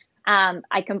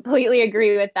 I completely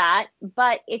agree with that,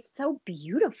 but it's so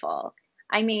beautiful.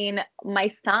 I mean, my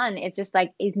son is just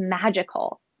like, is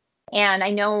magical. And I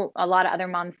know a lot of other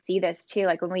moms see this too.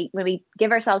 Like, when we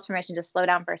give ourselves permission to slow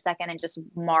down for a second and just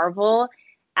marvel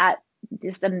at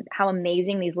just how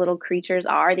amazing these little creatures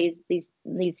are, these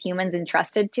humans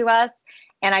entrusted to us.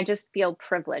 And I just feel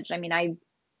privileged. I mean, I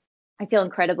feel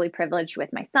incredibly privileged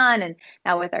with my son, and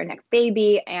now with our next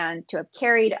baby, and to have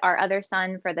carried our other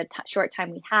son for the short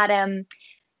time we had him.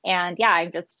 And yeah,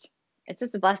 it's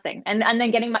just a blessing. And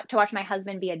then getting to watch my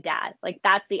husband be a dad, like,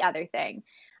 that's the other thing.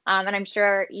 And I'm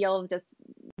sure you'll just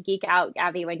geek out,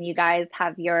 Abby, when you guys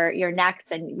have your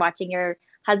next, and watching your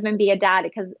husband be a dad,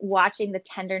 because watching the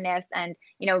tenderness and,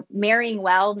 marrying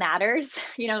well matters.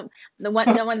 The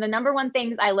number one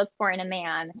things I look for in a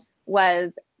man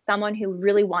was someone who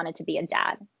really wanted to be a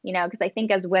dad, because I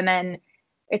think as women,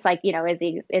 it's like,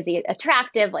 is he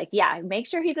attractive? Like, yeah, make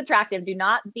sure he's attractive. Do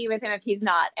not be with him if he's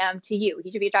not, to you.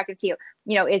 He should be attractive to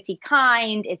you. Is he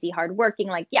kind? Is he hardworking?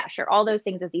 Like, yeah, sure. All those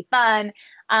things. Is he fun?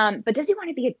 But does he want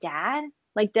to be a dad?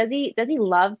 Like, does he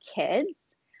love kids?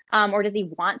 Or does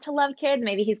he want to love kids?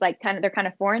 Maybe he's like, they're kind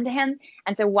of foreign to him.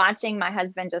 And so watching my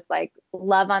husband just like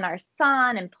love on our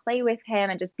son and play with him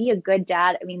and just be a good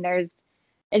dad. I mean,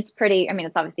 it's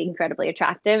obviously incredibly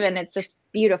attractive, and it's just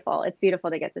beautiful. It's beautiful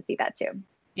to get to see that too.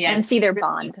 Yes. And see their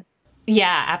bond.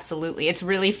 Yeah, absolutely. It's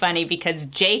really funny because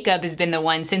Jacob has been the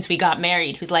one since we got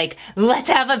married who's like, let's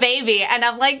have a baby. And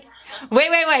I'm like,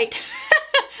 wait.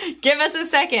 Give us a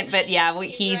second. But yeah,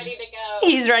 he's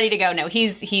ready to go. No,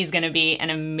 he's going to be an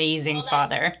amazing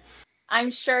father.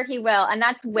 I'm sure he will. And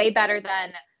that's way better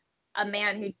than a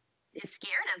man who is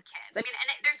scared of kids. I mean,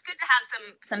 and there's good to have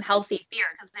some healthy fear,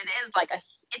 because it is like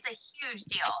it's a huge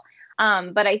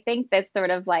deal. But I think this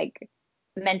sort of like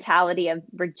mentality of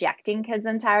rejecting kids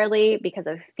entirely because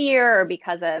of fear, or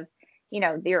because of,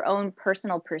 your own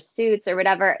personal pursuits or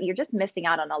whatever, you're just missing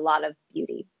out on a lot of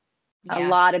beauty. Yeah. A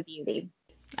lot of beauty.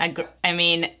 I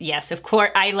mean, yes, of course,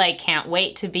 I can't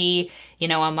wait to be, a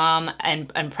mom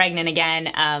and pregnant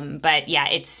again. But yeah,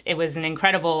 it was an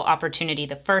incredible opportunity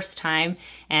the first time,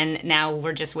 and now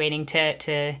we're just waiting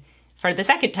for the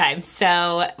second time.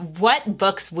 So what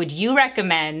books would you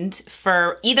recommend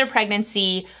for either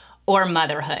pregnancy or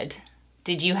motherhood?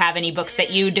 Did you have any books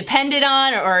that you depended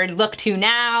on or look to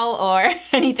now, or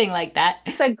anything like that?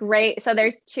 So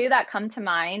there's 2 that come to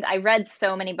mind. I read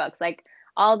so many books, like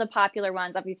all the popular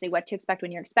ones, obviously What to Expect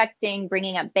When You're Expecting,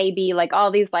 Bringing Up Baby, like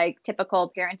all these like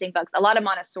typical parenting books, a lot of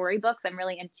Montessori books. I'm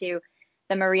really into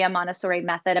the Maria Montessori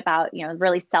method about,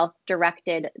 really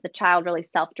the child really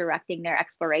self-directing their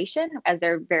exploration as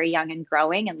they're very young and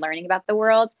growing and learning about the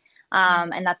world.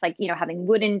 And that's like, having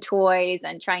wooden toys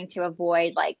and trying to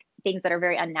avoid like things that are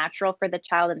very unnatural for the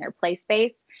child in their play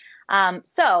space.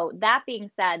 So that being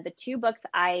said, the 2 books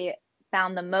I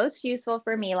found the most useful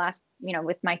for me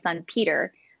with my son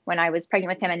Peter, when I was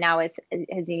pregnant with him, and now as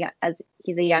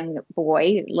he's a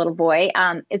little boy,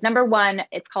 is number 1.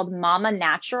 It's called Mama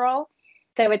Natural.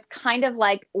 So it's kind of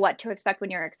like What to Expect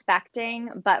When You're Expecting,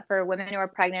 but for women who are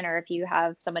pregnant, or if you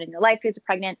have someone in your life who's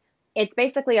pregnant. It's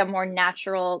basically a more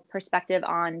natural perspective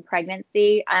on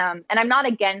pregnancy. And I'm not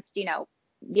against,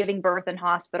 giving birth in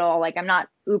hospital. Like, I'm not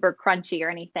uber crunchy or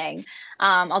anything.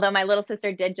 Although my little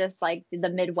sister did just like the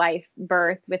midwife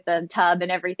birth with the tub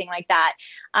and everything like that.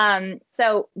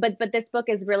 But this book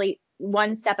is really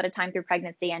one step at a time through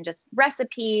pregnancy, and just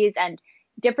recipes and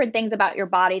different things about your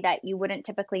body that you wouldn't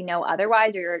typically know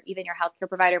otherwise, or even your healthcare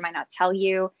provider might not tell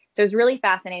you. So it's really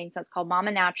fascinating. So it's called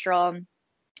Mama Natural.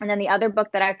 And then the other book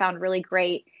that I found really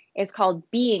great is called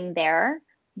Being There: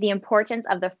 The Importance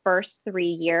of the First 3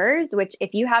 Years, which,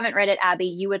 if you haven't read it, Abby,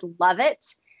 you would love it.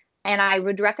 And I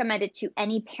would recommend it to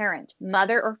any parent,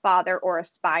 mother or father, or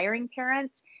aspiring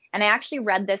parents. And I actually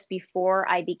read this before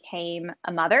I became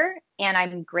a mother, and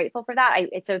I'm grateful for that.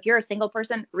 So if you're a single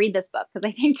person, read this book, because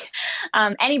I think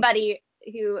anybody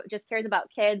who just cares about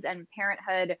kids and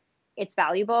parenthood it's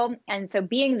valuable. And so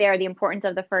being there, the importance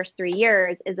of the first 3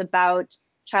 years is about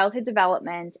childhood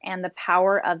development and the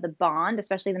power of the bond,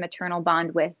 especially the maternal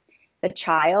bond with the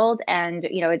child. And,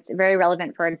 it's very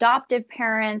relevant for adoptive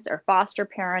parents or foster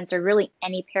parents or really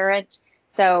any parent.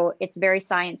 So it's very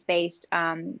science-based.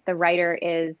 The writer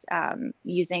is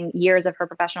using years of her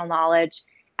professional knowledge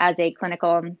as a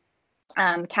clinical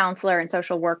counselor and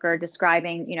social worker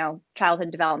describing,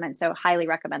 childhood development. So highly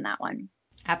recommend that one.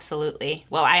 Absolutely.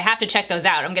 Well, I have to check those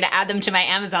out. I'm going to add them to my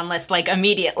Amazon list like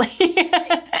immediately.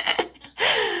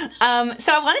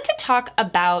 So I wanted to talk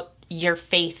about your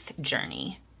faith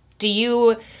journey.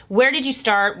 Where did you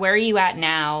start? Where are you at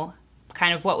now?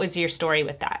 Kind of what was your story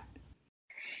with that?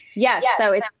 Yes,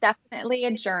 so it's definitely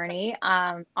a journey,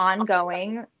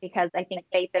 ongoing, because I think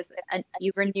faith is,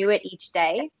 you renew it each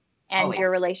day, and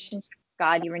your relationship with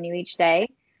God, you renew each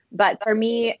day. But for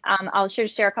me, I'll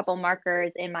share a couple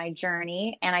markers in my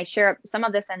journey, and I share some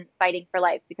of this in Fighting for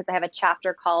Life because I have a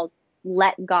chapter called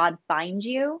Let God Find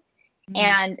You.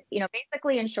 And,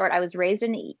 basically in short, I was raised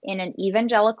in an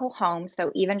evangelical home,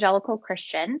 so evangelical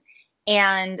Christian.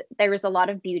 And there was a lot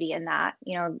of beauty in that.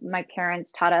 My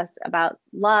parents taught us about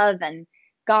love and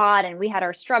God, and we had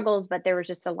our struggles, but there was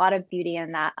just a lot of beauty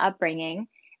in that upbringing.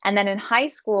 And then in high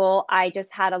school, I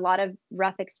just had a lot of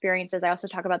rough experiences. I also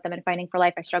talk about them in Fighting for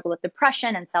Life. I struggled with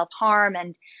depression and self-harm,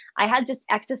 and I had just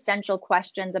existential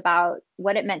questions about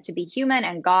what it meant to be human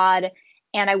and God.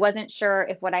 And I wasn't sure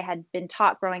if what I had been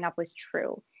taught growing up was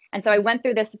true. And so I went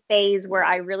through this phase where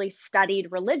I really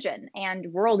studied religion and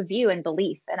worldview and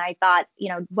belief. And I thought,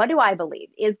 what do I believe?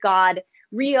 Is God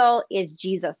real? Is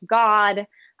Jesus God?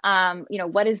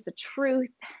 What is the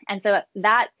truth? And so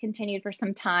that continued for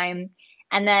some time.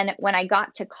 And then when I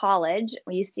got to college,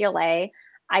 UCLA,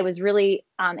 I was really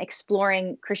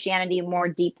exploring Christianity more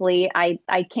deeply. I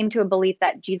came to a belief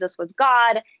that Jesus was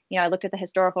God. I looked at the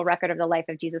historical record of the life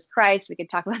of Jesus Christ. We could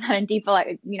talk about that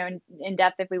in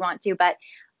depth if we want to. But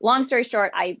long story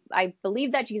short, I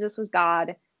believed that Jesus was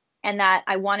God, and that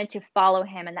I wanted to follow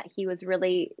him, and that he was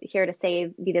really here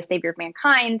to be the savior of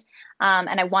mankind.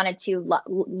 And I wanted to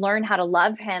learn how to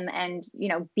love him and,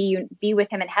 be with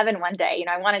him in heaven one day.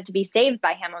 I wanted to be saved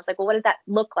by him. I was like, well, what does that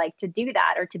look like to do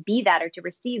that, or to be that, or to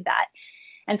receive that?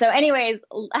 And so anyways,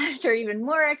 after even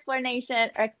more exploration,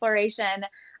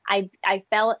 I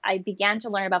began to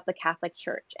learn about the Catholic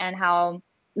Church and how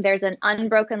there's an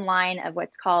unbroken line of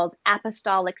what's called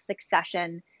apostolic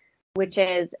succession, which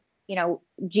is,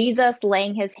 Jesus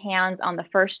laying his hands on the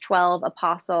first 12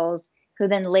 apostles, who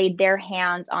then laid their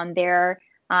hands on their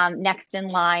next in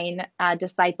line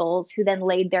disciples, who then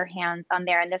laid their hands on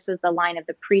and this is the line of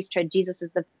the priesthood. Jesus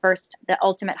is the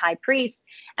ultimate high priest.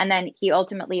 And then he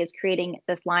ultimately is creating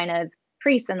this line of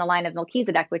priests in the line of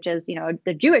Melchizedek, which is,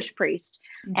 the Jewish priest.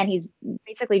 Mm-hmm. And he's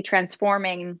basically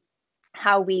transforming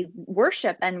how we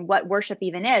worship and what worship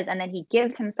even is. And then he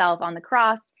gives himself on the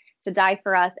cross to die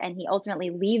for us. And he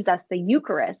ultimately leaves us the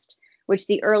Eucharist, which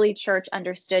the early church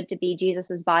understood to be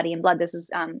Jesus's body and blood. This is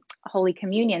Holy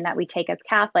Communion that we take as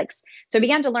Catholics. So I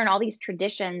began to learn all these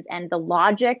traditions and the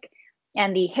logic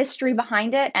and the history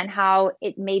behind it, and how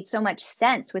it made so much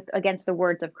sense against the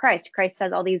words of Christ. Christ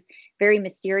says all these very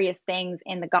mysterious things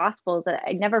in the Gospels that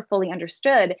I never fully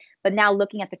understood. But now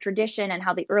looking at the tradition and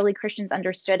how the early Christians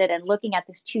understood it, and looking at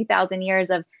this 2,000 years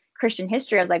of Christian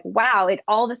history, I was like, wow, it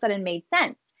all of a sudden made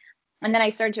sense. And then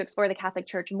I started to explore the Catholic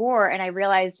Church more, and I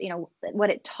realized, what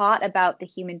it taught about the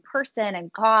human person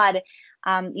and God,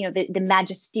 the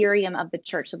magisterium of the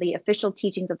church, so the official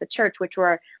teachings of the church, which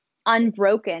were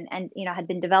unbroken and, had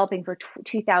been developing for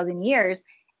 2,000 years.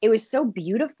 It was so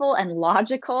beautiful and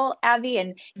logical, Abby,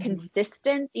 and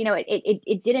consistent.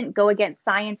 It didn't go against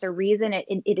science or reason.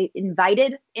 It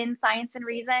invited in science and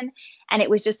reason, and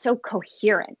it was just so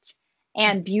coherent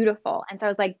and beautiful. And so I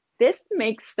was like, this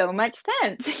makes so much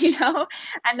sense,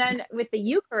 And then with the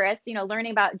Eucharist,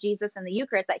 learning about Jesus and the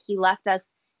Eucharist, that he left us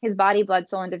his body, blood,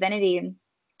 soul, and divinity,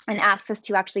 and asks us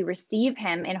to actually receive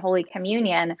him in Holy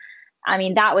Communion. I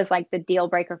mean, that was like the deal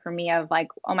breaker for me of like,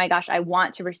 oh my gosh, I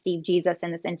want to receive Jesus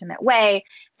in this intimate way.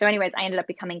 So anyways, I ended up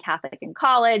becoming Catholic in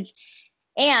college.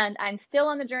 And I'm still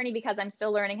on the journey because I'm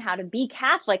still learning how to be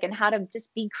Catholic and how to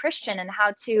just be Christian, and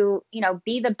how to,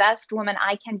 be the best woman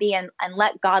I can be, and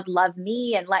let God love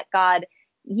me, and let God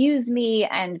use me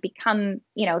and become,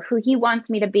 who he wants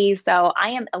me to be. So I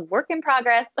am a work in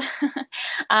progress.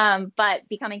 But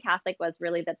becoming Catholic was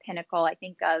really the pinnacle, I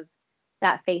think, of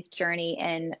that faith journey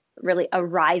and really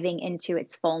arriving into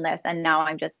its fullness. And now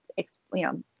I'm just,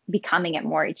 becoming it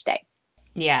more each day.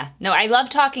 Yeah. No, I love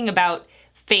talking about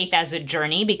faith as a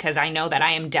journey, because I know that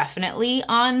I am definitely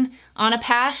on a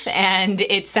path, and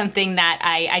it's something that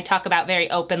I talk about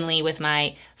very openly with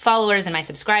my followers and my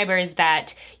subscribers,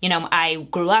 that, you know, I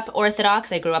grew up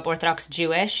Orthodox,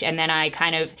 Jewish, and then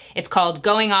it's called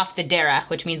going off the derech,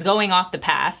 which means going off the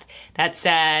path. That's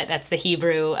the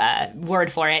Hebrew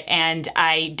word for it. And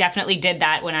I definitely did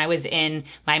that when I was in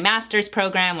my master's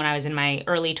program, when I was in my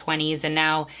early 20s. And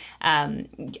now,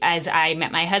 as I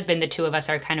met my husband, the two of us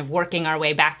are kind of working our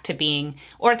way back to being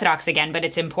Orthodox again. But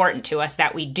it's important to us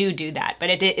that we do that. But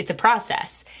it's a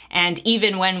process. And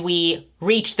even when we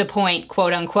reach the point,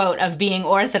 quote unquote, of being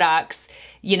Orthodox,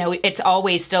 you know, it's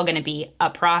always still going to be a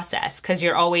process, because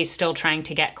you're always still trying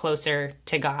to get closer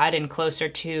to God and closer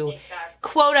to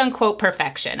quote unquote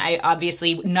perfection.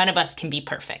 Obviously, none of us can be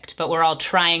perfect, but we're all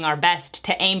trying our best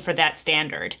to aim for that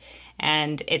standard.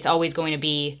 And it's always going to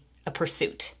be a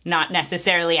pursuit, not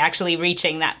necessarily actually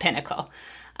reaching that pinnacle.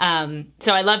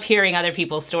 So I love hearing other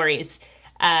people's stories.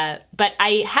 But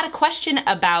I had a question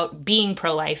about being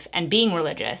pro-life and being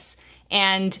religious.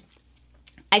 And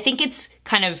I think it's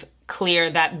kind of clear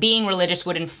that being religious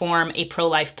would inform a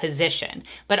pro-life position.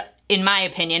 But in my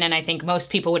opinion, and I think most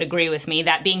people would agree with me,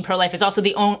 that being pro-life is also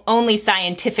the only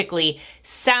scientifically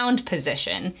sound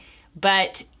position.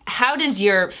 But how does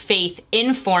your faith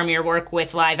inform your work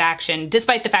with live action,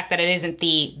 despite the fact that it isn't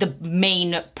the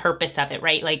main purpose of it,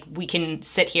 right? Like, we can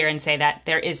sit here and say that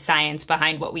there is science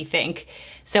behind what we think.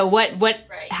 So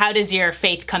how does your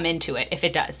faith come into it, if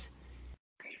it does?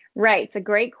 Right. It's a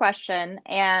great question.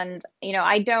 And, you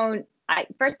know,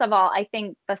 first of all, I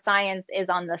think the science is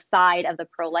on the side of the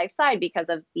pro-life side because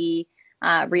of the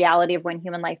reality of when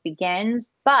human life begins.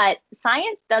 But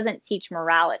science doesn't teach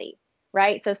morality,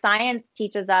 right? So science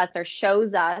teaches us or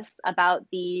shows us about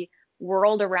the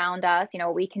world around us. You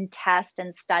know, we can test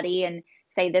and study and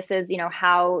say, this is, you know,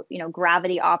 how, you know,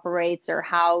 gravity operates, or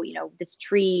how, you know, this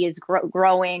tree is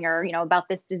growing, or, you know, about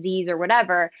this disease or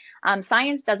whatever.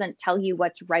 Science doesn't tell you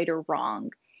what's right or wrong.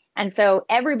 And so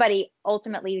everybody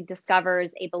ultimately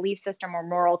discovers a belief system or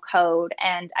moral code.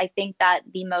 And I think that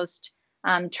the most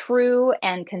true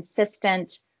and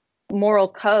consistent moral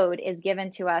code is given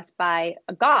to us by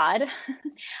a God.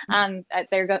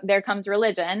 There comes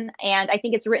religion. And I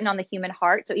think it's written on the human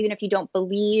heart. So even if you don't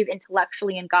believe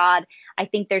intellectually in God, I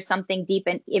think there's something deep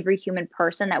in every human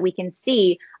person that we can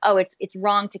see. Oh, it's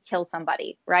wrong to kill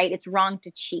somebody, right? It's wrong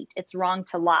to cheat. It's wrong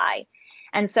to lie.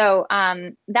 And so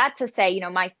that to say, you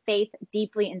know, my faith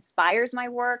deeply inspires my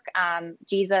work.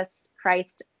 Jesus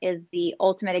Christ is the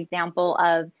ultimate example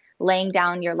of laying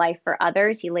down your life for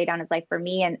others. He laid down his life for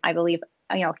me, and I believe,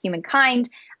 you know, humankind.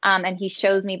 And he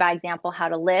shows me by example how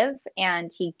to live,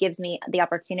 and he gives me the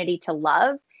opportunity to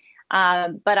love.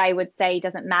 But I would say it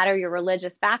doesn't matter your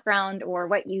religious background or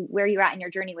where you're at in your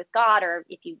journey with God, or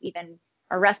if you even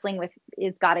are wrestling with,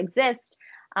 is God exist?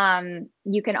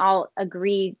 You can all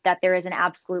agree that there is an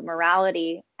absolute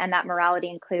morality, and that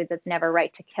morality includes it's never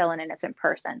right to kill an innocent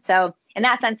person. So in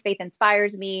that sense, faith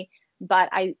inspires me. But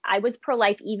I was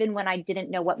pro-life even when I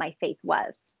didn't know what my faith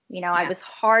was. You know, yeah. I was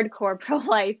hardcore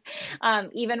pro-life,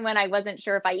 even when I wasn't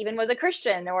sure if I even was a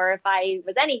Christian or if I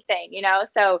was anything, you know.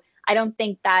 So I don't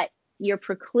think that you're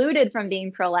precluded from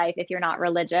being pro-life if you're not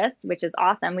religious, which is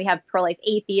awesome. We have pro-life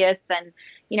atheists and,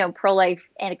 you know, pro-life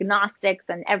agnostics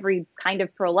and every kind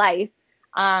of pro-life.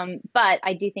 But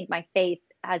I do think my faith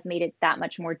has made it that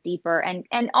much more deeper.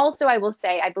 And also I will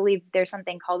say, I believe there's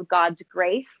something called God's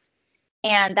grace.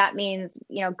 And that means,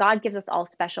 you know, God gives us all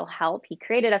special help. He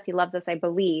created us. He loves us, I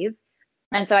believe.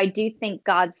 And so I do think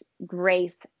God's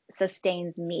grace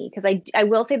sustains me, because I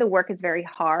will say the work is very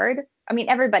hard. I mean,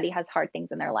 everybody has hard things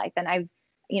in their life, and I've,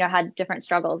 you know, had different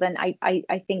struggles. And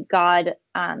I think God,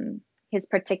 his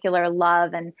particular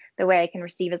love and the way I can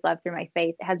receive his love through my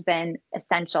faith has been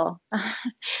essential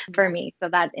for me. So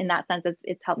that in that sense,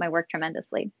 it's helped my work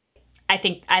tremendously.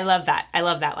 I love that. I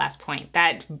love that last point.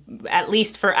 That at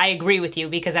least I agree with you,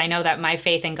 because I know that my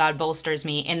faith in God bolsters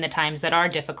me in the times that are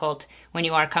difficult when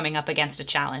you are coming up against a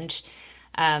challenge.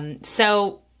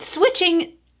 So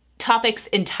switching topics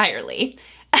entirely,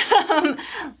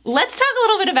 let's talk a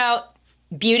little bit about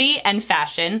beauty and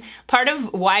fashion. Part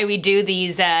of why we do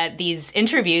these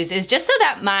interviews is just so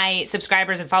that my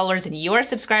subscribers and followers and your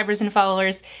subscribers and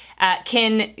followers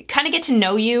can kind of get to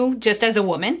know you just as a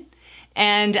woman.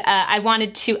 And I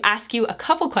wanted to ask you a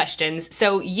couple questions.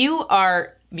 So you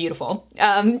are beautiful.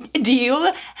 Do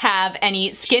you have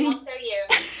any skin?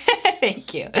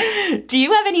 Thank you. Do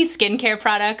you have any skincare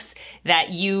products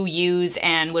that you use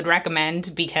and would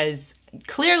recommend? Because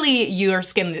clearly your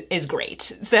skin is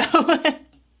great. So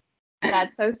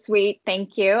that's so sweet.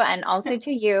 Thank you. And also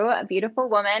to you, a beautiful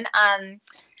woman.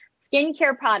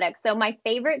 Skincare products. So my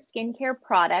favorite skincare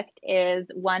product is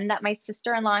one that my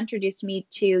sister-in-law introduced me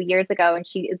to years ago, and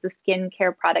she is the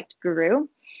skincare product guru.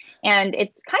 And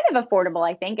it's kind of affordable,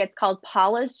 I think. It's called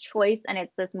Paula's Choice, and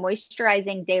it's this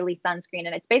moisturizing daily sunscreen.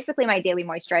 And it's basically my daily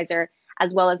moisturizer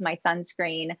as well as my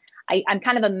sunscreen. I'm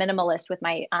kind of a minimalist with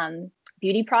my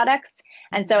beauty products.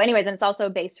 And so anyways, and it's also a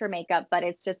base for makeup, but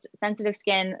it's just sensitive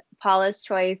skin, Paula's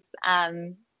Choice,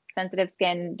 sensitive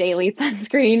skin daily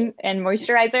sunscreen and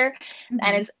moisturizer.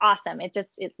 And it's awesome. It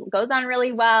goes on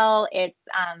really well. It's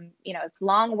it's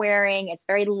long wearing, it's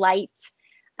very light.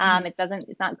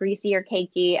 It's not greasy or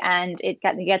cakey, and it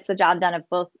gets the job done of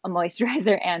both a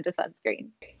moisturizer and a sunscreen.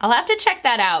 I'll have to check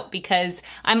that out because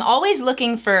I'm always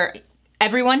looking for,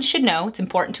 everyone should know it's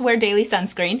important to wear daily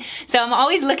sunscreen. So I'm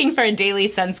always looking for a daily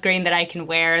sunscreen that I can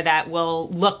wear that will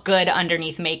look good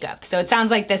underneath makeup. So it sounds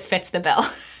like this fits the bill.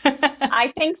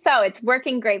 I think so. It's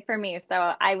working great for me.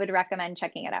 So I would recommend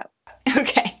checking it out.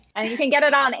 Okay. And you can get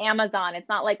it on Amazon. It's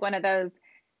not like one of those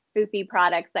spoofy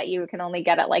products that you can only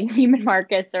get at like Neiman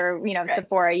Marcus or, right.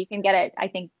 Sephora. You can get it, I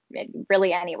think,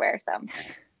 really anywhere.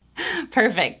 So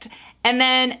perfect. And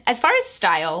then as far as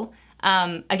style,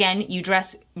 again, you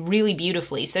dress really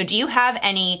beautifully. So do you have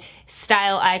any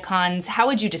style icons? How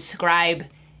would you describe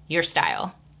your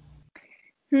style?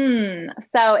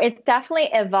 So it's definitely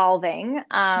evolving.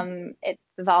 It's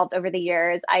evolved over the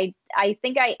years. I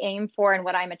think I aim for, and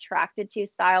what I'm attracted to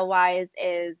style wise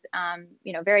is,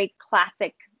 very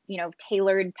classic,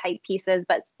 tailored type pieces,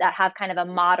 but that have kind of a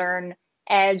modern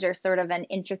edge or sort of an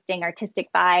interesting artistic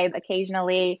vibe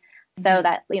occasionally. So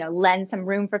that, lends some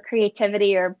room for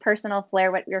creativity or personal flair,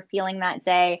 what you're feeling that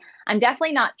day. I'm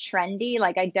definitely not trendy.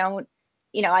 Like I don't,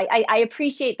 I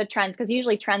appreciate the trends because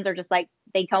usually trends are just like,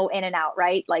 they go in and out,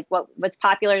 right? Like what's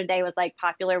popular today was like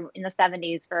popular in the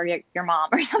 70s for your mom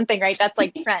or something, right? That's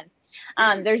like trend.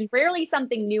 There's rarely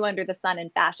something new under the sun in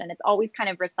fashion. It's always kind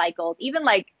of recycled, even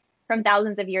like from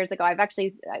thousands of years ago.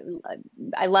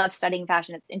 I love studying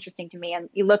fashion. It's interesting to me. And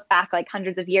you look back like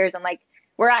hundreds of years and like,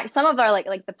 some of our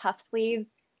like the puff sleeves,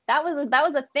 that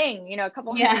was a thing, a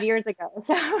couple hundred years ago.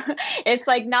 So it's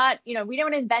like not, we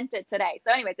don't invent it today.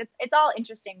 So anyways, it's all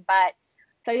interesting. But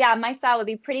so yeah, my style would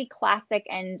be pretty classic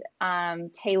and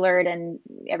tailored and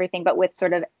everything, but with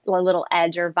sort of a little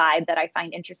edge or vibe that I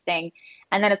find interesting.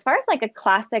 And then as far as like a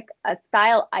classic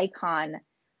style icon,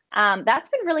 that's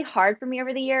been really hard for me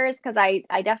over the years because I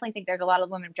definitely think there's a lot of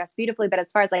women who dress beautifully, but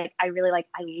as far as like I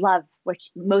love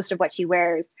most of what she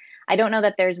wears. I don't know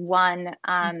that there's one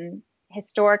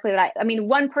historically that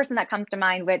one person that comes to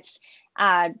mind, which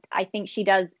I think she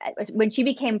does, when she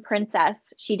became princess,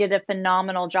 she did a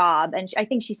phenomenal job, and I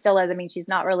think she still is. I mean, she's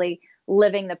not really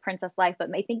living the princess life, but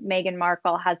I think Meghan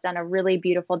Markle has done a really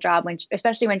beautiful job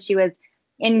especially when she was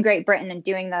in Great Britain and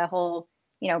doing the whole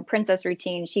princess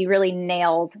routine. She really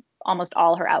nailed almost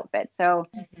all her outfits. So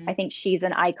I think she's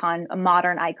an icon, a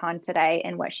modern icon today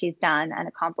in what she's done and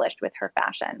accomplished with her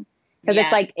fashion. Because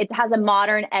it's like, it has a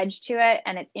modern edge to it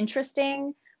and it's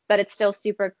interesting, but it's still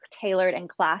super tailored and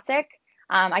classic.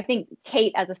 I think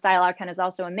Kate as a style icon is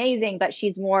also amazing, but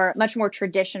she's much more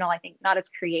traditional, I think, not as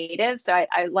creative. So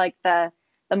I like the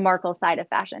Markle side of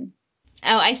fashion.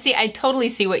 Oh, I see. I totally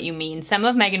see what you mean. Some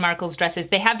of Meghan Markle's dresses,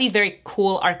 they have these very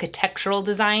cool architectural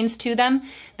designs to them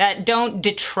that don't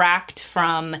detract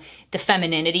from the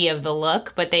femininity of the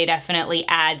look, but they definitely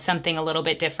add something a little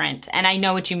bit different. And I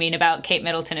know what you mean about Kate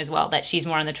Middleton as well, that she's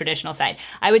more on the traditional side.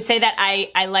 I would say that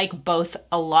I like both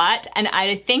a lot, and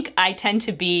I think I tend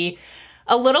to be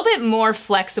a little bit more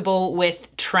flexible with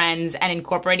trends and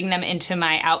incorporating them into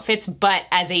my outfits, but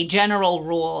as a general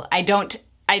rule, I don't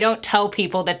tell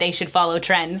people that they should follow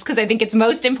trends because I think it's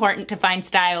most important to find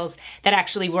styles that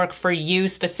actually work for you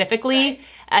specifically,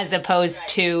 as opposed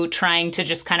to trying to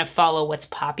just kind of follow what's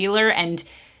popular. And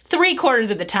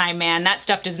 3/4 of the time, man, that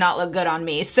stuff does not look good on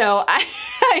me. So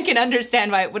I can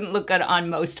understand why it wouldn't look good on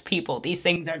most people. These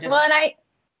things are just... Well,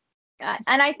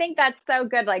 and I think that's so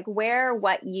good. Like, wear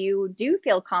what you do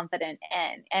feel confident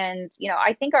in. And,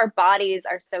 I think our bodies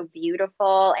are so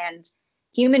beautiful and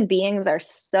human beings are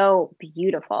so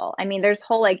beautiful. I mean, there's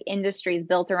whole like industries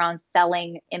built around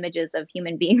selling images of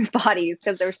human beings' bodies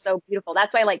because they're so beautiful.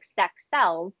 That's why like sex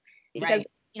sells, because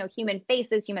human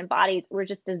faces, human bodies, we're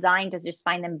just designed to just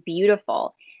find them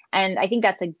beautiful. And I think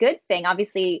that's a good thing.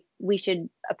 Obviously, we should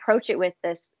approach it with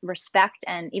this respect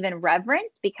and even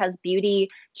reverence, because beauty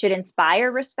should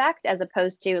inspire respect as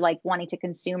opposed to like wanting to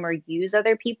consume or use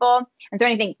other people. And so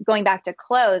anything going back to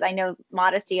clothes, I know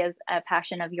modesty is a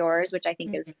passion of yours, which I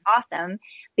think is awesome,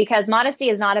 because modesty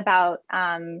is not about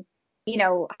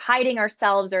hiding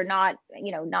ourselves or not,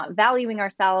 not valuing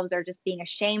ourselves or just being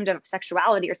ashamed of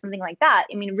sexuality or something like that.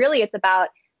 I mean, really, it's about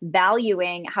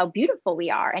valuing how beautiful we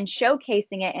are and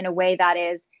showcasing it in a way that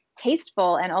is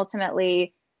tasteful and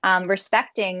ultimately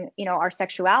respecting, our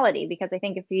sexuality. Because I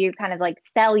think if you kind of like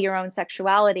sell your own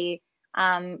sexuality,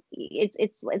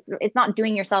 it's not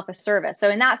doing yourself a service. So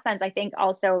in that sense, I think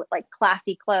also like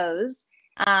classy clothes.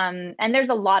 And there's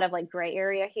a lot of like gray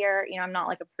area here. I'm not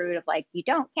like a prude of like, you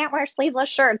can't wear sleeveless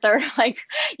shirts or like,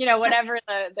 whatever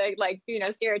the like,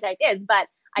 stereotype is. But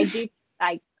I do,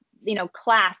 I,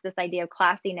 class, this idea of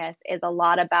classiness is a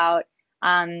lot about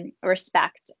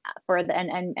respect for the,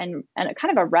 and a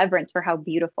kind of a reverence for how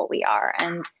beautiful we are,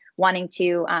 and wanting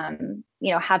to,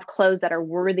 have clothes that are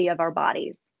worthy of our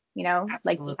bodies.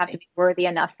 Like we have to be worthy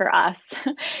enough for us,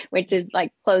 which is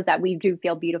like clothes that we do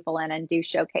feel beautiful in and do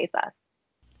showcase us.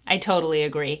 I totally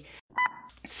agree.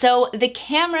 So the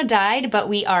camera died, but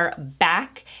we are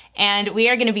back, and we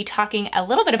are going to be talking a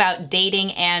little bit about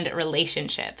dating and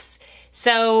relationships.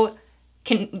 So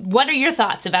what are your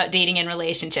thoughts about dating and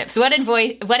relationships? What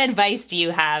advice do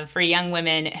you have for young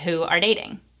women who are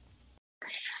dating?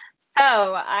 So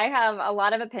I have a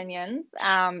lot of opinions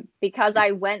because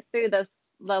I went through the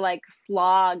like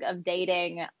slog of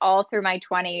dating all through my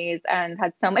 20s and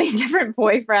had so many different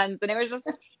boyfriends, and it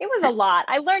was a lot.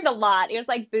 I learned a lot. It was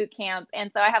like boot camp.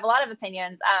 And so I have a lot of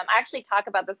opinions. I actually talk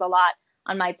about this a lot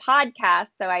on my podcast.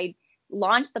 So I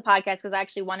launched the podcast because I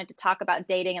actually wanted to talk about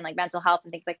dating and like mental health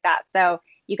and things like that. So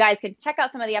you guys can check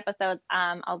out some of the episodes.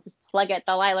 I'll just plug it,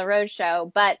 the Lila Rose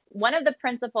Show. But one of the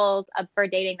principles for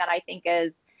dating that I think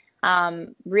is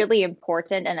really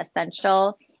important and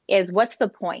essential is, what's the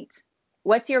point?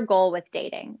 What's your goal with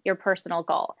dating? Your personal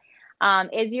goal.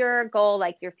 Is your goal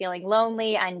like you're feeling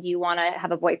lonely and you want to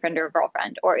have a boyfriend or a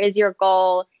girlfriend? Or is your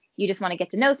goal you just want to get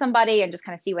to know somebody and just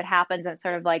kind of see what happens, and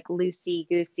sort of like loosey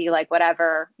goosey, like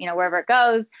whatever, wherever it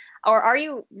goes? Or are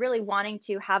you really wanting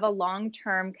to have a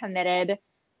long-term committed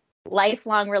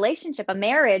lifelong relationship, a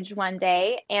marriage one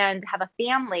day, and have a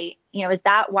family? Is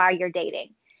that why you're dating?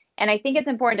 And I think it's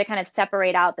important to kind of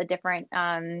separate out the different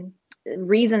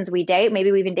reasons we date.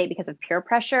 Maybe we even date because of peer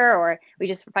pressure, or we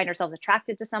just find ourselves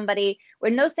attracted to somebody.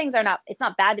 When those things are not, it's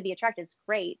not bad to be attracted, it's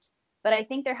great. But I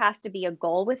think there has to be a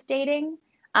goal with dating.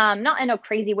 Not in a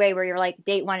crazy way where you're like,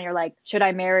 date one, you're like, should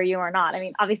I marry you or not? I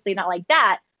mean, obviously not like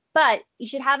that, but you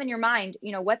should have in your mind,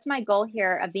 what's my goal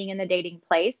here of being in the dating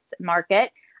place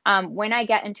market? When I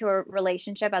get into a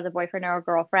relationship as a boyfriend or a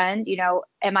girlfriend,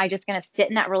 am I just going to sit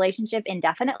in that relationship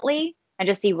indefinitely and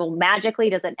just see, well,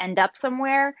 magically, does it end up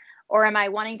somewhere? Or am I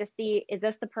wanting to see, is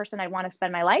this the person I want to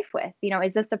spend my life with?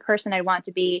 Is this the person I want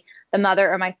to be the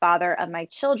mother or my father of my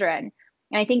children?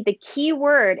 And I think the key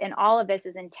word in all of this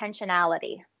is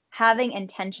intentionality, having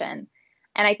intention.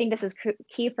 And I think this is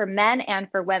key for men and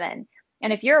for women.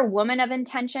 And if you're a woman of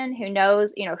intention who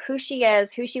knows, who she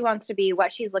is, who she wants to be,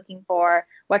 what she's looking for,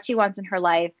 what she wants in her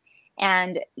life,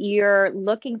 and you're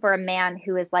looking for a man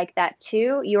who is like that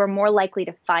too, you are more likely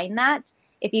to find that.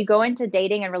 If you go into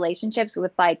dating and relationships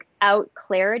with like out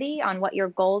clarity on what your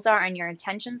goals are and your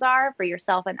intentions are for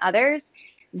yourself and others,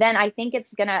 then I think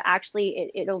it's going to actually,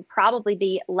 it'll probably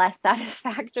be less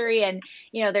satisfactory. And,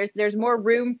 there's more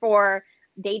room for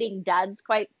dating duds,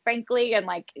 quite frankly, and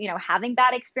like, having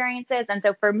bad experiences. And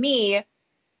so for me,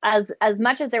 as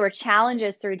much as there were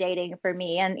challenges through dating for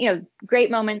me, and great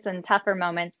moments and tougher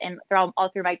moments in all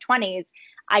through my 20s,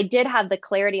 I did have the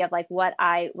clarity of like what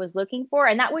I was looking for,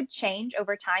 and that would change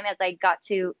over time as I got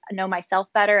to know myself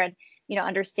better and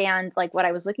understand like what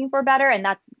I was looking for better. And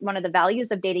that's one of the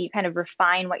values of dating. You kind of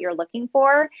refine what you're looking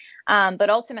for. But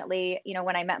ultimately,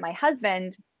 when I met my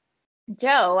husband,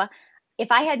 Joe, if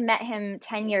I had met him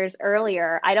 10 years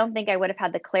earlier, I don't think I would have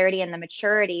had the clarity and the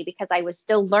maturity, because I was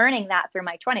still learning that through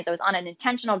my 20s. I was on an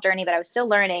intentional journey, but I was still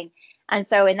learning. And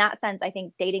so in that sense, I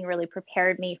think dating really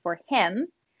prepared me for him,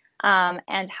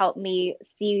 and helped me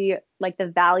see like the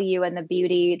value and the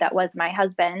beauty that was my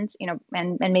husband,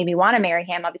 and made me want to marry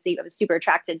him. Obviously, I was super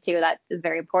attracted to, that is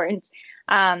very important.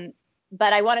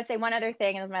 But I want to say one other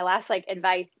thing, and my last like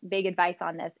big advice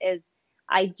on this is,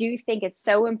 I do think it's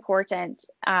so important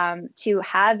to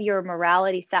have your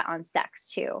morality set on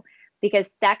sex too, because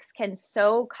sex can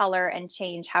so color and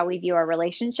change how we view our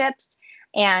relationships.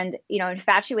 And,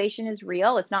 infatuation is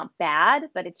real. It's not bad,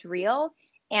 but it's real.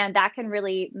 And that can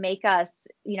really make us,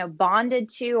 bonded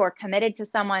to or committed to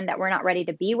someone that we're not ready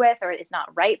to be with, or is not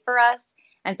right for us.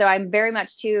 And so I'm very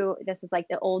much too, this is like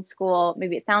the old school,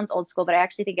 maybe it sounds old school, but I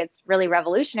actually think it's really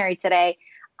revolutionary today.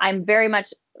 I'm very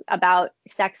much about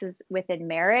sex is within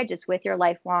marriage. It's with your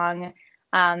lifelong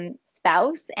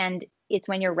spouse, and it's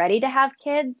when you're ready to have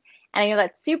kids. And I know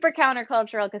that's super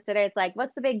countercultural because today it's like,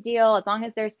 what's the big deal? As long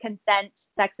as there's consent,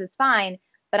 sex is fine.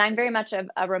 But I'm very much of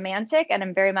a romantic, and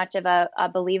I'm very much of a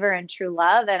believer in true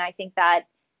love. And I think that,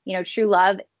 true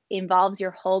love involves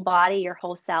your whole body, your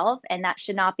whole self. And that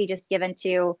should not be just given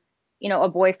to, a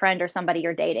boyfriend or somebody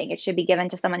you're dating. It should be given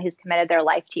to someone who's committed their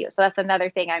life to you. So that's another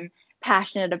thing I'm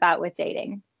passionate about with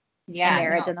dating and Yeah,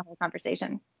 marriage no. and the whole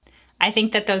conversation. I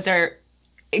think that those are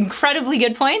incredibly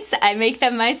good points. I make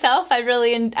them myself.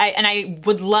 I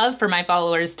would love for my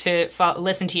followers to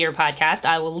listen to your podcast.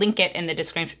 I will link it in the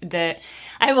description.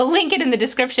 I will link it in the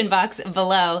description box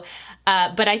below.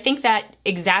 But I think that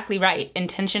exactly right.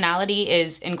 Intentionality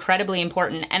is incredibly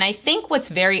important. And I think what's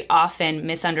very often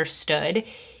misunderstood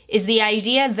is the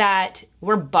idea that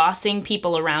we're bossing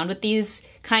people around with these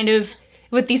kind of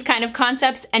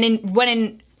concepts. And when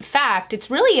in fact, it's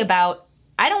really about,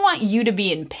 I don't want you to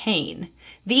be in pain.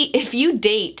 If you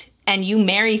date and you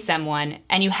marry someone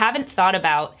and you haven't thought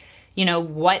about,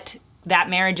 what that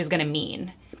marriage is going to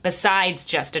mean, besides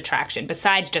just attraction,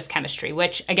 besides just chemistry,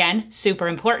 which again, super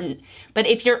important. But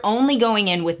if you're only going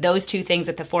in with those two things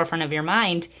at the forefront of your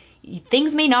mind,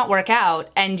 things may not work out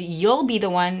and you'll be the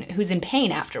one who's in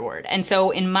pain afterward. And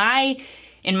so in my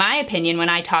opinion, when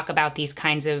I talk about these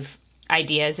kinds of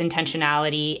ideas,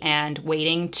 intentionality and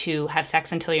waiting to have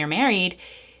sex until you're married,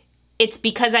 it's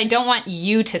because I don't want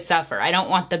you to suffer. I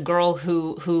don't want the girl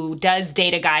who does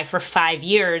date a guy for 5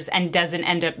 years and doesn't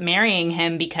end up marrying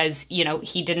him because,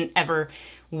 he didn't ever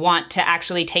want to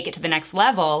actually take it to the next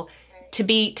level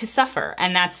to suffer.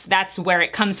 And that's where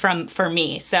it comes from for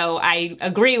me. So I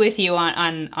agree with you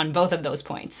on both of those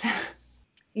points.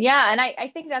 Yeah. And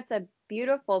I think that's a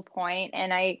beautiful point.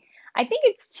 And I think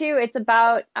it's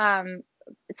about,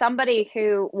 somebody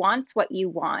who wants what you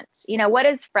want. What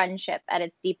is friendship at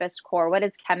its deepest core? What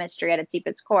is chemistry at its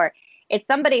deepest core? It's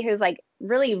somebody who's like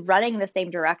really running the same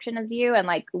direction as you and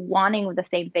like wanting the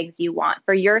same things you want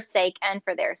for your sake and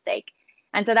for their sake.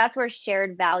 And so that's where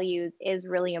shared values is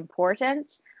really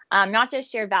important. Not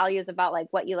just shared values about like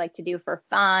what you like to do for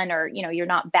fun, or, you're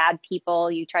not bad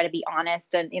people. You try to be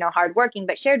honest and, hardworking,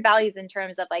 but shared values in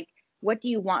terms of like, what do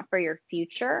you want for your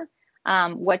future?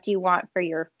 What do you want for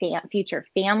your future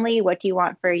family? What do you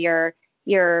want for your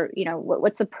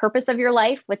what's the purpose of your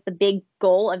life? What's the big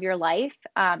goal of your life?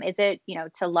 Is it,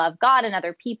 to love God and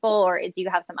other people, or do you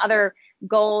have some other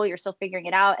goal? You're still figuring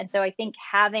it out. And so I think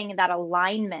having that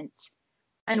alignment,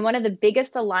 and one of the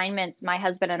biggest alignments my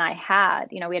husband and I had,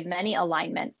 we had many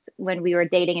alignments when we were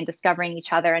dating and discovering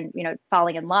each other and,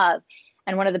 falling in love.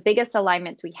 And one of the biggest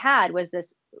alignments we had was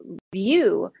this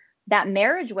view that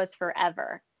marriage was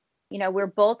forever. We're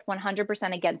both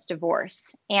 100% against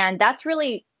divorce. And that's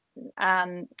really,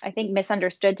 I think,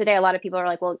 misunderstood today. A lot of people are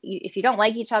like, well, if you don't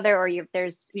like each other, or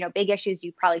there's, big issues,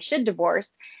 you probably should divorce.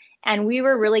 And we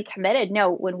were really committed.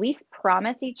 No, when we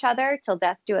promise each other till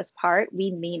death do us part,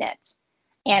 we mean it.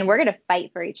 And we're going to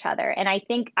fight for each other. And I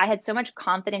think I had so much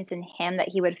confidence in him that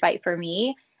he would fight for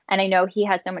me. And I know he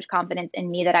has so much confidence in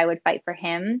me that I would fight for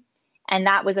him. And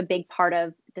that was a big part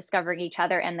of discovering each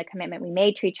other and the commitment we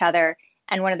made to each other.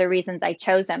 And one of the reasons I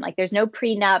chose him, like, there's no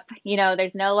prenup,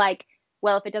 there's no like,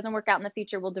 well, if it doesn't work out in the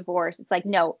future, we'll divorce. It's like,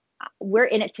 no, we're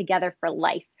in it together for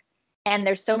life. And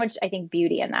there's so much, I think,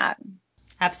 beauty in that.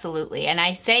 Absolutely. And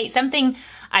I say something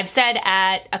I've said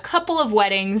at a couple of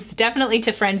weddings, definitely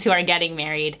to friends who are getting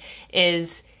married,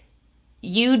 is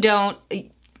you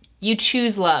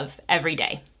choose love every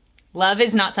day. Love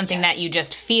is not something that you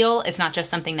just feel. It's not just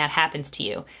something that happens to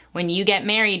you. When you get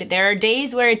married, there are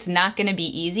days where it's not going to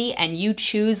be easy, and you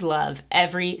choose love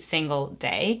every single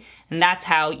day. And that's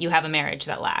how you have a marriage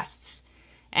that lasts.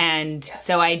 And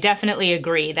so I definitely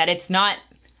agree that it's not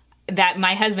that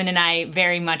my husband and I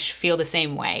very much feel the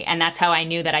same way. And that's how I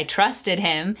knew that I trusted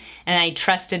him and I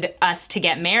trusted us to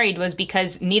get married, was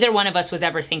because neither one of us was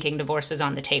ever thinking divorce was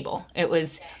on the table. It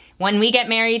was, when we get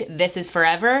married, this is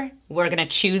forever. We're going to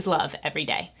choose love every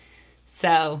day.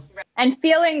 So, and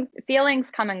feelings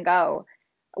come and go,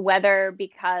 whether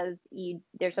because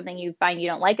there's something you find you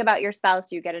don't like about your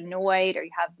spouse, you get annoyed, or you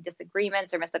have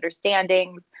disagreements or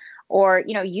misunderstandings, or,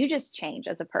 you just change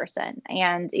as a person.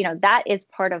 And, that is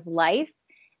part of life.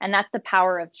 And that's the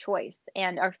power of choice.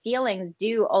 And our feelings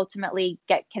do ultimately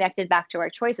get connected back to our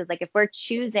choices. Like if we're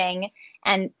choosing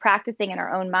and practicing in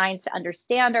our own minds to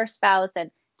understand our spouse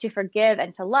and to forgive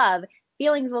and to love,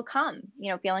 feelings will come.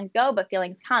 Feelings go, but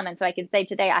feelings come. And so I can say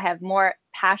today I have more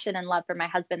passion and love for my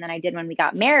husband than I did when we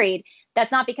got married.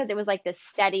 That's not because it was like this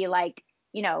steady, like,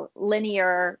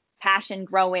 linear passion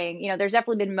growing. There's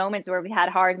definitely been moments where we had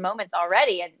hard moments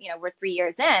already, and, we're 3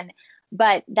 years in,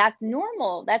 but that's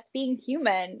normal. That's being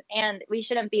human. And we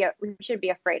shouldn't be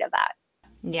afraid of that.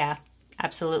 Yeah,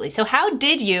 absolutely. So how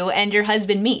did you and your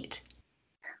husband meet?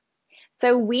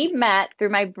 So we met through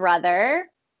my brother.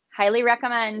 Highly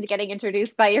recommend getting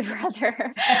introduced by your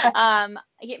brother.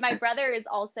 My brother is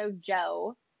also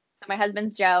Joe. So my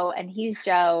husband's Joe and he's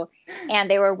Joe. And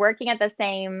they were working at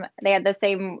they had the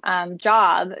same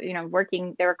job,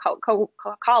 working, they were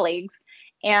colleagues.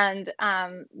 And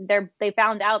they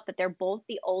found out that they're both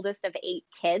the oldest of 8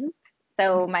 kids.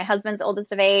 So my husband's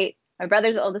oldest of 8, my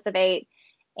brother's oldest of 8,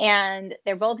 and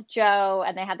they're both Joe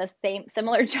and they have the same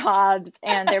similar jobs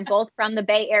and they're both from the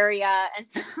Bay Area, and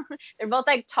so they're both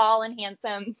like tall and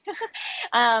handsome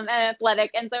and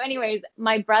athletic. And so anyways,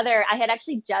 my brother, I had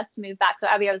actually just moved back. So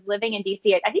Abby, I was living in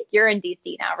DC. I think you're in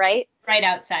DC now, right? Right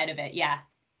outside of it, yeah.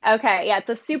 Okay, yeah, it's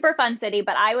a super fun city,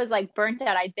 but I was like burnt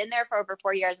out. I'd been there for over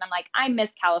 4 years and I'm like, I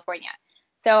miss California.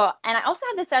 So, and I also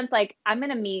had the sense like I'm going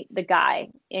to meet the guy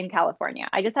in California.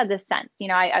 I just had this sense,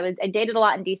 I dated a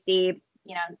lot in DC,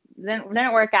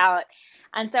 didn't work out.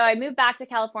 And so I moved back to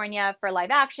California for live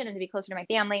action and to be closer to my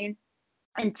family.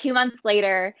 And 2 months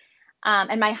later,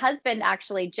 and my husband,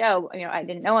 actually, Joe, I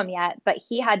didn't know him yet, but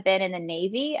he had been in the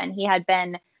Navy and he had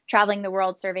been traveling the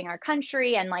world serving our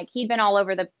country. And like he'd been all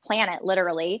over the planet,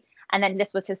 literally. And then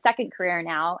this was his second career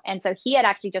now. And so he had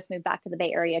actually just moved back to the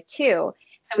Bay Area too.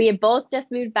 So we had both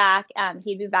just moved back.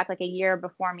 He'd moved back like a year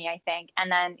before me, I think.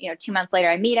 And then, 2 months later,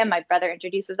 I meet him. My brother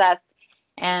introduces us,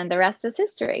 and the rest is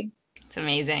history. It's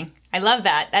amazing. I love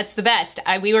that. That's the best.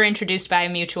 We were introduced by a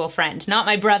mutual friend, not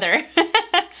my brother,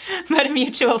 but a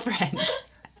mutual friend.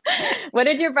 What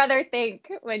did your brother think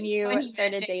when you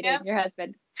started dating your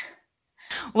husband?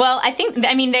 Well,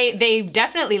 they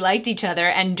definitely liked each other,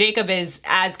 and Jacob is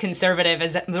as conservative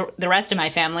as the rest of my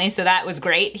family, so that was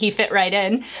great. He fit right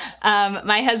in.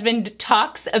 My husband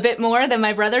talks a bit more than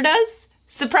my brother does.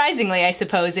 Surprisingly, I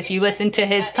suppose, if you listen to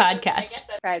his podcast.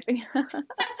 Surprising.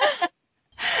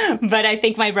 But I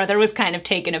think my brother was kind of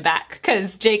taken aback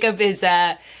because Jacob is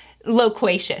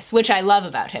loquacious, which I love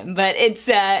about him. But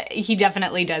he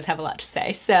definitely does have a lot to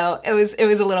say. So it was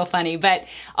a little funny. But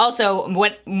also,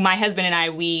 what my husband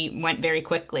and we went very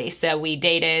quickly. So we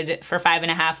dated for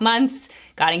 5.5 months,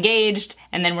 got engaged,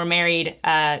 and then we're married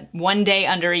 1 day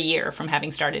under a year from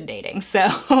having started dating.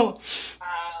 So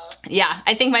yeah,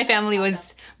 I think my family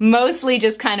was mostly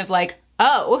just kind of like,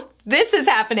 oh, this is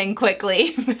happening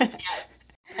quickly.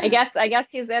 I guess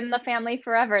he's in the family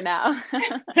forever now.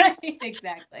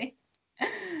 Exactly.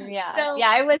 Yeah. So,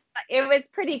 yeah, it was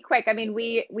pretty quick. I mean,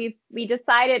 we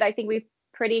decided, I think we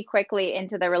pretty quickly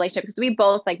into the relationship because we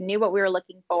both like knew what we were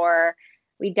looking for.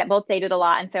 We both dated a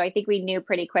lot, and so I think we knew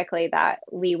pretty quickly that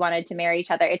we wanted to marry each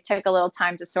other. It took a little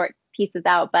time to sort pieces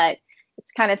out, but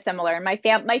it's kind of similar. And my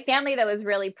family that was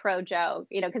really pro Joe,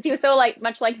 because he was so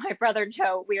much like my brother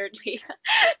Joe, weirdly.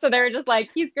 So they were just like,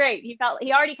 he's great. He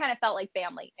already kind of felt like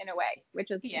family in a way, which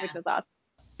was awesome.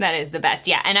 That is the best.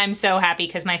 Yeah. And I'm so happy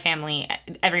because my family,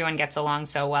 everyone gets along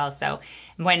so well. So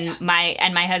when my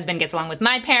husband gets along with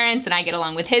my parents and I get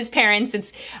along with his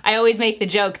parents, I always make the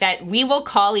joke that we will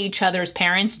call each other's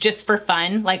parents just for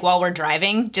fun, like while we're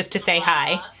driving, just to say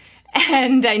hi.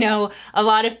 And I know a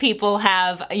lot of people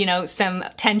have, some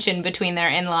tension between their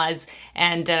in-laws,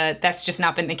 and that's just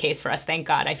not been the case for us. Thank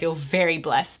God. I feel very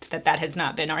blessed that has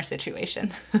not been our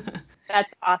situation. That's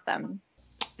awesome.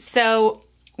 So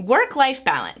work-life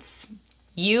balance.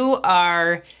 You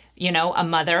are, a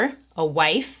mother, a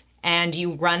wife, and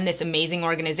you run this amazing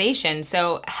organization.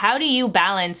 So how do you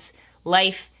balance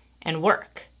life and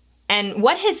work? And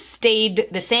what has stayed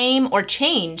the same or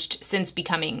changed since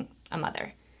becoming a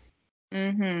mother?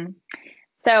 Mm-hmm.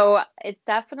 So it's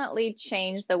definitely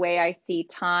changed the way I see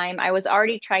time. I was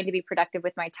already trying to be productive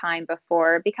with my time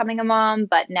before becoming a mom,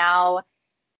 but now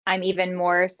I'm even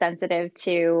more sensitive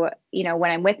to, when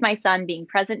I'm with my son, being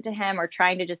present to him or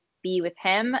trying to just be with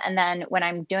him. And then when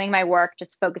I'm doing my work,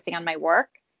 just focusing on my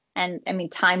work. And I mean,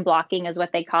 time blocking is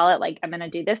what they call it. Like, I'm going to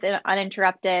do this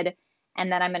uninterrupted,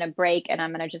 and then I'm going to break and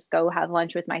I'm going to just go have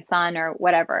lunch with my son or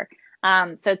whatever.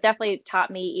 So it's definitely taught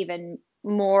me even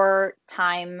more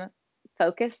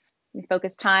focused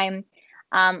time.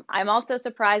 I'm also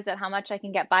surprised at how much I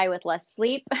can get by with less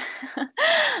sleep.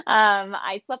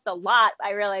 I slept a lot.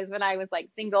 I realized when I was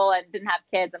single and didn't have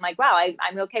kids, I'm like, wow,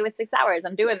 I'm okay with 6 hours.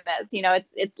 I'm doing this.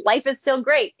 It's life is still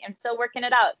great. I'm still working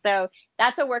it out. So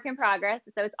that's a work in progress.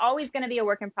 So it's always going to be a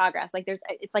work in progress.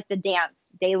 It's like the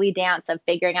daily dance of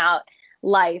figuring out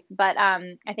life. But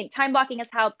I think time blocking has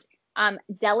helped.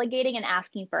 Delegating and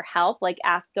asking for help,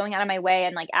 going out of my way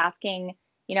and asking,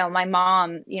 my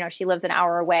mom, she lives an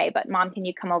hour away, but mom, can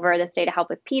you come over this day to help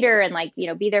with Peter and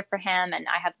be there for him? And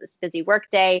I have this busy work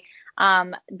day.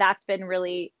 That's been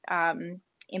really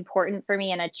important for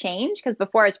me in a change, because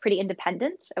before I was pretty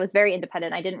independent. I was very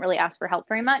independent. I didn't really ask for help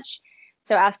very much.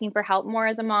 So asking for help more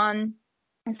as a mom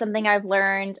is something I've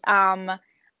learned.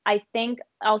 I think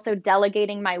also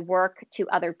delegating my work to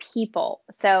other people.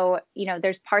 So,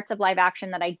 there's parts of live action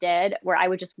that I did where I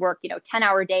would just work,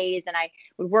 10-hour days, and I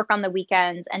would work on the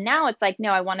weekends. And now it's like,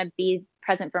 no, I want to be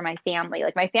present for my family.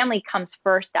 Like, my family comes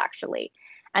first, actually.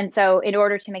 And so in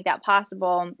order to make that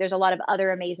possible, there's a lot of other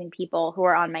amazing people who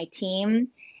are on my team.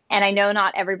 And I know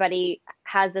not everybody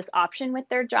has this option with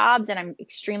their jobs. And I'm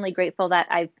extremely grateful that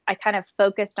I kind of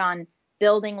focused on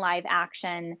building live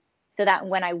action so that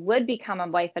when I would become a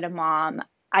wife and a mom,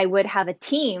 I would have a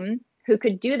team who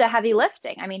could do the heavy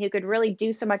lifting. I mean, who could really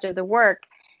do so much of the work.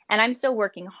 And I'm still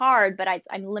working hard, but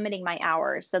I'm limiting my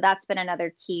hours. So that's been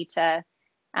another key to,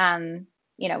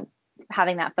 you know,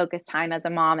 having that focused time as a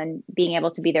mom and being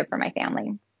able to be there for my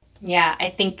family. Yeah, I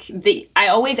think I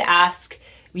always ask,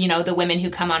 the women who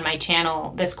come on my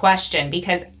channel this question,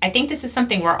 because I think this is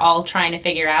something we're all trying to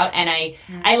figure out. And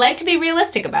I like to be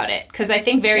realistic about it, because I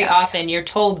think very often you're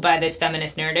told by this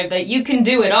feminist narrative that you can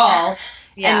do it all.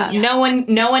 And no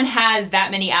one has that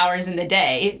many hours in the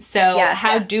day. So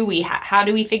how do we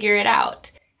figure it out?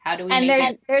 How do we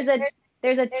make it?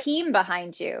 There's a team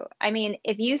behind you. I mean,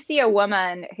 if you see a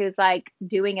woman who's like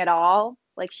doing it all,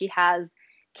 like she has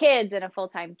kids and a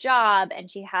full-time job, and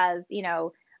she has,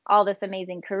 all this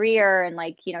amazing career, and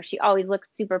like, she always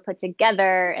looks super put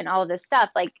together and all of this stuff,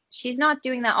 like she's not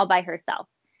doing that all by herself.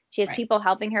 She has people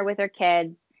helping her with her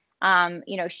kids.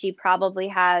 She probably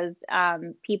has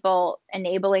people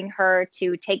enabling her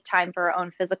to take time for her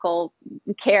own physical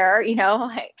care,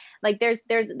 like there's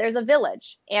a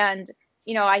village. And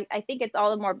I think it's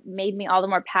all the more made me all the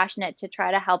more passionate to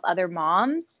try to help other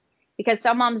moms, because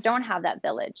some moms don't have that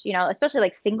village, especially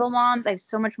like single moms. I have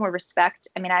so much more respect.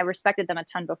 I mean, I respected them a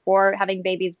ton before having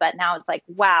babies, but now it's like,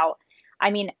 wow,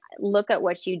 I mean, look at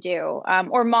what you do.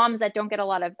 Or moms that don't get a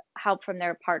lot of help from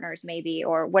their partners, maybe,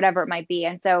 or whatever it might be.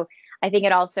 And so I think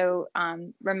it also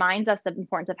reminds us the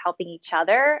importance of helping each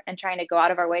other and trying to go out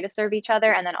of our way to serve each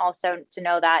other. And then also to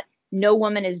know that no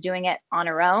woman is doing it on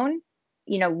her own.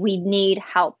 We need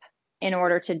help in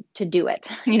order to do it,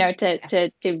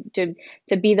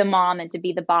 to be the mom and to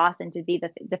be the boss and to be the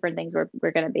different things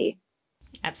we're going to be.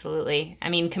 Absolutely. I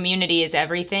mean, community is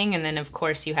everything. And then of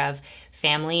course you have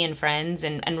family and friends,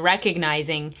 and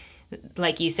recognizing,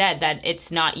 like you said, that it's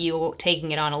not you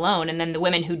taking it on alone. And then the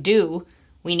women who do,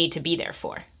 we need to be there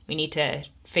for. We need to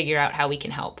figure out how we can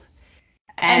help.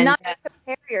 And not to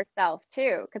compare yourself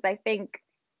too, because I think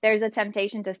there's a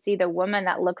temptation to see the woman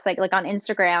that looks like on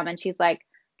Instagram, and she's like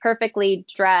perfectly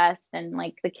dressed, and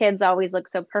like the kids always look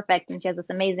so perfect, and she has this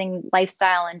amazing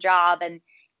lifestyle and job, and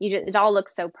it all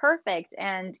looks so perfect.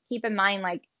 And keep in mind,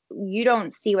 like, you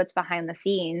don't see what's behind the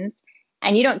scenes,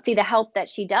 and you don't see the help that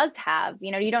she does have.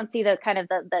 You don't see the kind of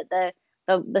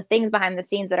the things behind the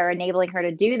scenes that are enabling her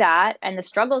to do that, and the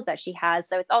struggles that she has.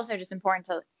 So it's also just important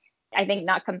to, I think,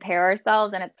 not compare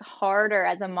ourselves. And it's harder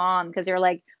as a mom, because you're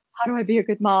like, how do I be a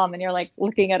good mom? And you're like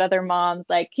looking at other moms,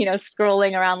 like,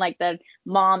 scrolling around like the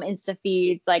mom Insta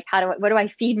feeds, like, what do I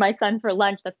feed my son for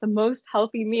lunch? That's the most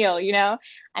healthy meal,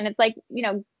 And it's like,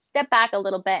 step back a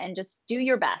little bit and just do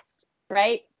your best,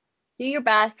 right? Do your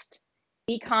best,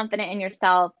 be confident in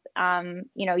yourself.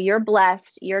 You're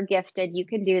blessed, you're gifted, you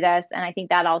can do this. And I think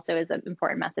that also is an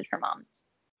important message for moms.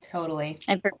 Totally.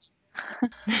 And for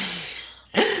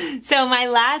So my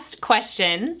last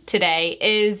question today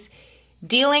is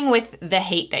dealing with the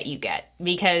hate that you get,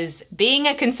 because being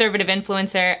a conservative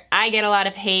influencer, I get a lot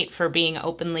of hate for being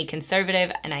openly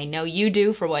conservative, and I know you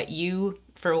do for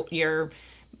your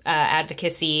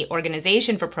advocacy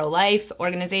organization, for pro-life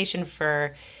organization,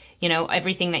 for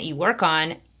everything that you work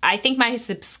on. I think my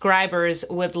subscribers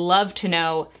would love to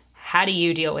know, how do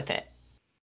you deal with it?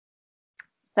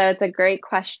 So it's a great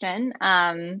question.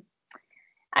 I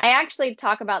actually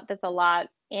talk about this a lot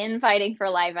in Fighting for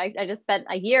Life. I just spent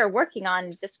a year working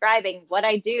on describing what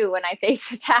I do when I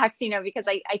face attacks, because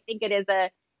I think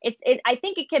I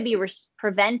think it can be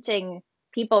preventing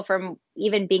people from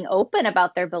even being open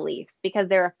about their beliefs, because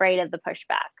they're afraid of the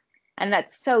pushback. And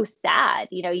that's so sad.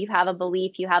 You have a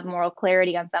belief, you have moral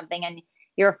clarity on something, and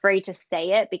you're afraid to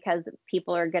say it because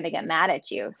people are going to get mad at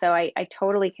you. So I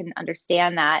totally can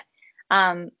understand that.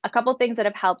 A couple things that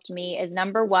have helped me is,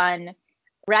 number one,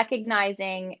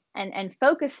 recognizing and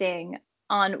focusing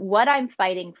on what I'm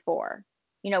fighting for.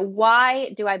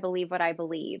 Why do I believe what I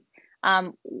believe?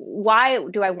 Why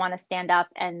do I want to stand up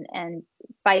and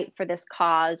fight for this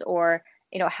cause, or,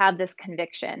 have this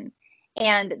conviction?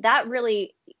 And that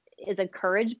really is a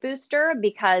courage booster,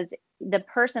 because the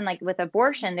person, like with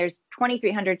abortion, there's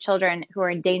 2,300 children who are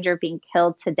in danger of being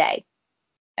killed today.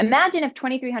 Imagine if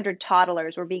 2,300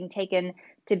 toddlers were being taken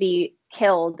to be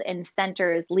killed in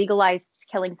centers, legalized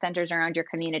killing centers around your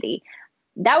community.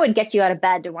 That would get you out of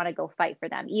bed to want to go fight for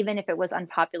them, even if it was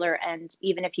unpopular and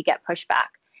even if you get pushback.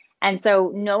 And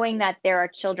so knowing that there are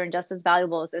children just as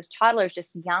valuable as those toddlers,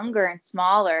 just younger and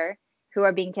smaller, who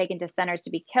are being taken to centers to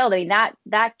be killed, I mean,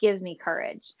 that gives me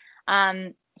courage.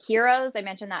 Heroes, I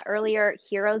mentioned that earlier.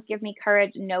 Heroes give me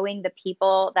courage, knowing the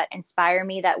people that inspire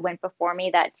me, that went before me,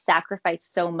 that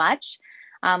sacrificed so much.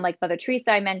 Like Mother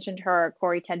Teresa, I mentioned her,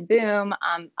 Corrie Ten Boom,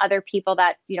 other people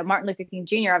that, Martin Luther King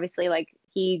Jr., obviously, like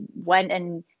he went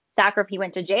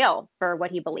to jail for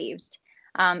what he believed.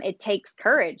 It takes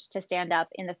courage to stand up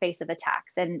in the face of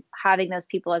attacks, and having those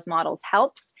people as models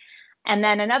helps. And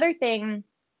then another thing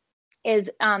is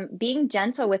being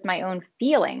gentle with my own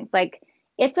feelings. Like,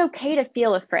 it's okay to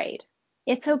feel afraid.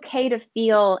 It's okay to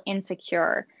feel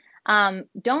insecure.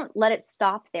 Don't let it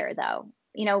stop there, though.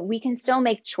 We can still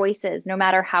make choices no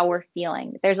matter how we're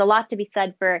feeling. There's a lot to be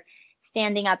said for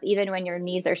standing up even when your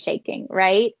knees are shaking,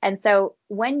 right? And so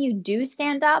when you do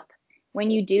stand up, when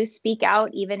you do speak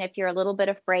out, even if you're a little bit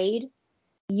afraid,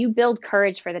 you build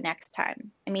courage for the next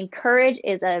time. I mean, courage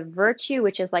is a virtue,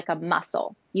 which is like a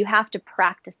muscle. You have to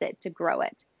practice it to grow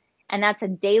it. And that's a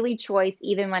daily choice,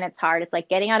 even when it's hard. It's like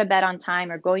getting out of bed on time,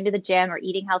 or going to the gym, or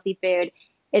eating healthy food.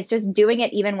 It's just doing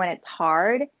it even when it's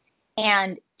hard.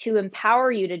 And to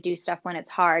empower you to do stuff when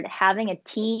it's hard, having a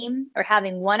team or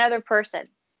having one other person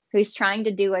who's trying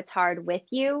to do what's hard with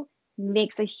you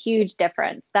makes a huge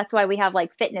difference. That's why we have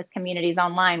like fitness communities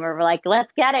online where we're like,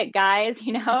 let's get it, guys,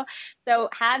 So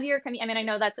have your community. I mean, I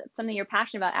know that's something you're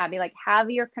passionate about, Abby, like have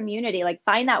your community, like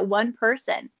find that one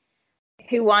person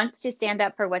who wants to stand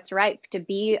up for what's right, to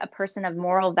be a person of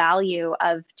moral value,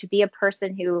 to be a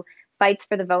person who fights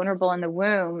for the vulnerable in the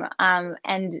womb,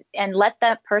 and let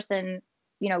that person,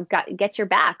 get your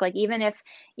back. Like, even if,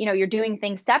 you're doing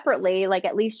things separately, like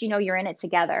at least, you're in it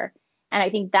together. And I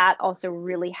think that also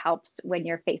really helps when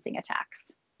you're facing attacks.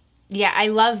 Yeah, I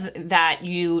love that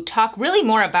you talk really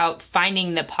more about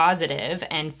finding the positive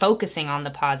and focusing on the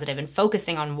positive and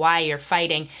focusing on why you're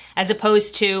fighting, as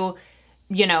opposed to,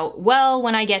 well,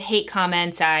 when I get hate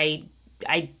comments, I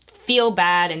feel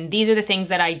bad and these are the things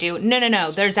that I do.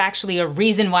 No. There's actually a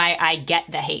reason why I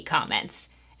get the hate comments.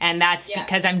 And that's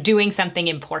because I'm doing something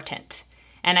important.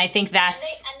 And I think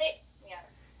that's...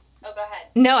 Oh, go ahead.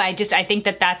 No, I think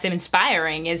that that's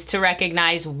inspiring, is to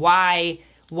recognize why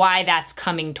that's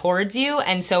coming towards you.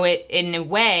 And so it, in a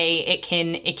way, it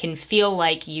can feel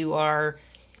like you are,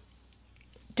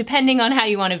 depending on how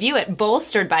you want to view it,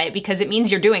 bolstered by it, because it means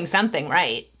you're doing something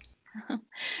right.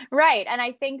 Right. And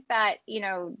I think that,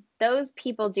 those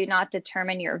people do not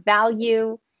determine your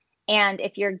value. And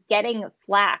if you're getting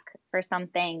flack for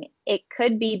something, it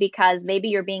could be because maybe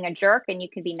you're being a jerk and you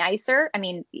could be nicer. I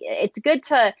mean, it's good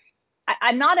to...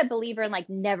 I'm not a believer in like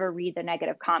never read the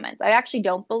negative comments. I actually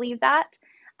don't believe that.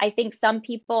 I think some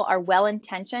people are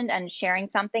well-intentioned and sharing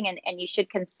something, and you should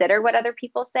consider what other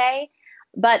people say.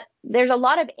 But there's a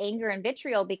lot of anger and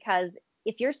vitriol, because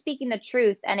if you're speaking the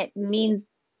truth and it means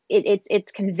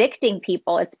it's convicting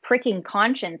people, it's pricking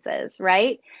consciences,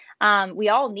 right? We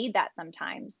all need that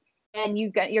sometimes. And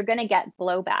you're going to get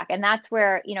blowback. And that's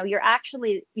where, you're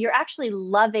actually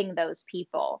loving those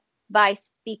people by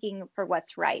speaking for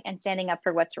what's right and standing up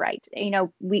for what's right.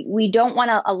 We don't want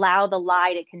to allow the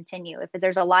lie to continue. If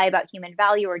there's a lie about human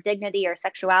value or dignity or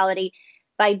sexuality,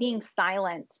 by being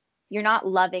silent, you're not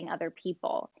loving other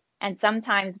people. And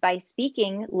sometimes by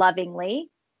speaking lovingly,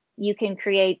 you can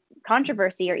create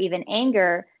controversy or even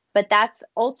anger, but that's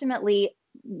ultimately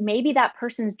maybe that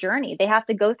person's journey. They have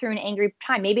to go through an angry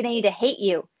time. Maybe they need to hate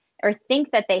you or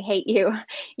think that they hate you,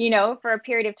 for a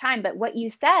period of time. But what you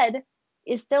said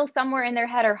is still somewhere in their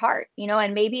head or heart,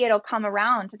 and maybe it'll come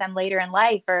around to them later in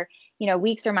life, or,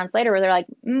 weeks or months later, where they're like,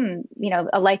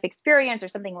 a life experience or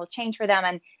something will change for them.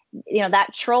 And,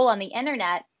 that troll on the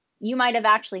internet, you might have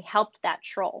actually helped that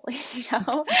troll,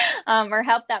 or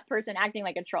helped that person acting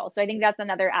like a troll. So I think that's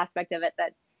another aspect of it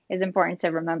that is important to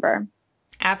remember.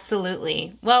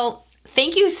 Absolutely. Well,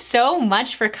 thank you so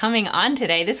much for coming on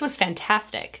today. This was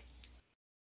fantastic.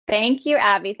 Thank you,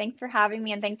 Abby. Thanks for having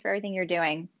me, and thanks for everything you're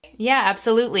doing. Yeah,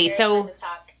 absolutely. So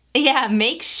yeah,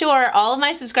 make sure, all of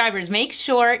my subscribers, make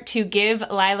sure to give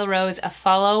Lila Rose a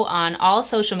follow on all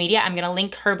social media. I'm going to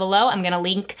link her below. I'm going to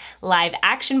link Live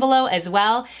Action below as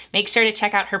well. Make sure to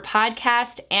check out her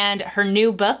podcast and her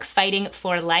new book, Fighting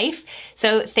for Life.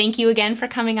 So thank you again for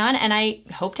coming on, and I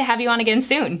hope to have you on again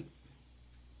soon.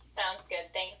 Sounds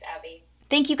good. Thanks, Abby.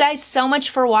 Thank you guys so much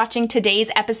for watching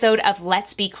today's episode of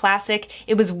Let's Be Classic.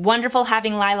 It was wonderful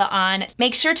having Lila on.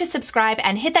 Make sure to subscribe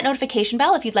and hit that notification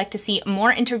bell if you'd like to see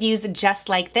more interviews just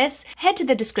like this. Head to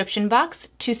the description box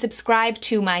to subscribe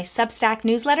to my Substack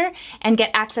newsletter and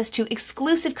get access to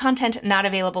exclusive content not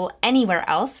available anywhere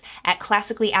else at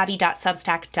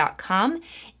classicallyabby.substack.com.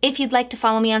 If you'd like to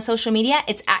follow me on social media,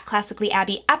 it's at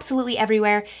classicallyabby absolutely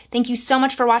everywhere. Thank you so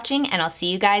much for watching, and I'll see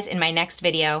you guys in my next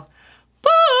video.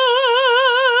 Bye!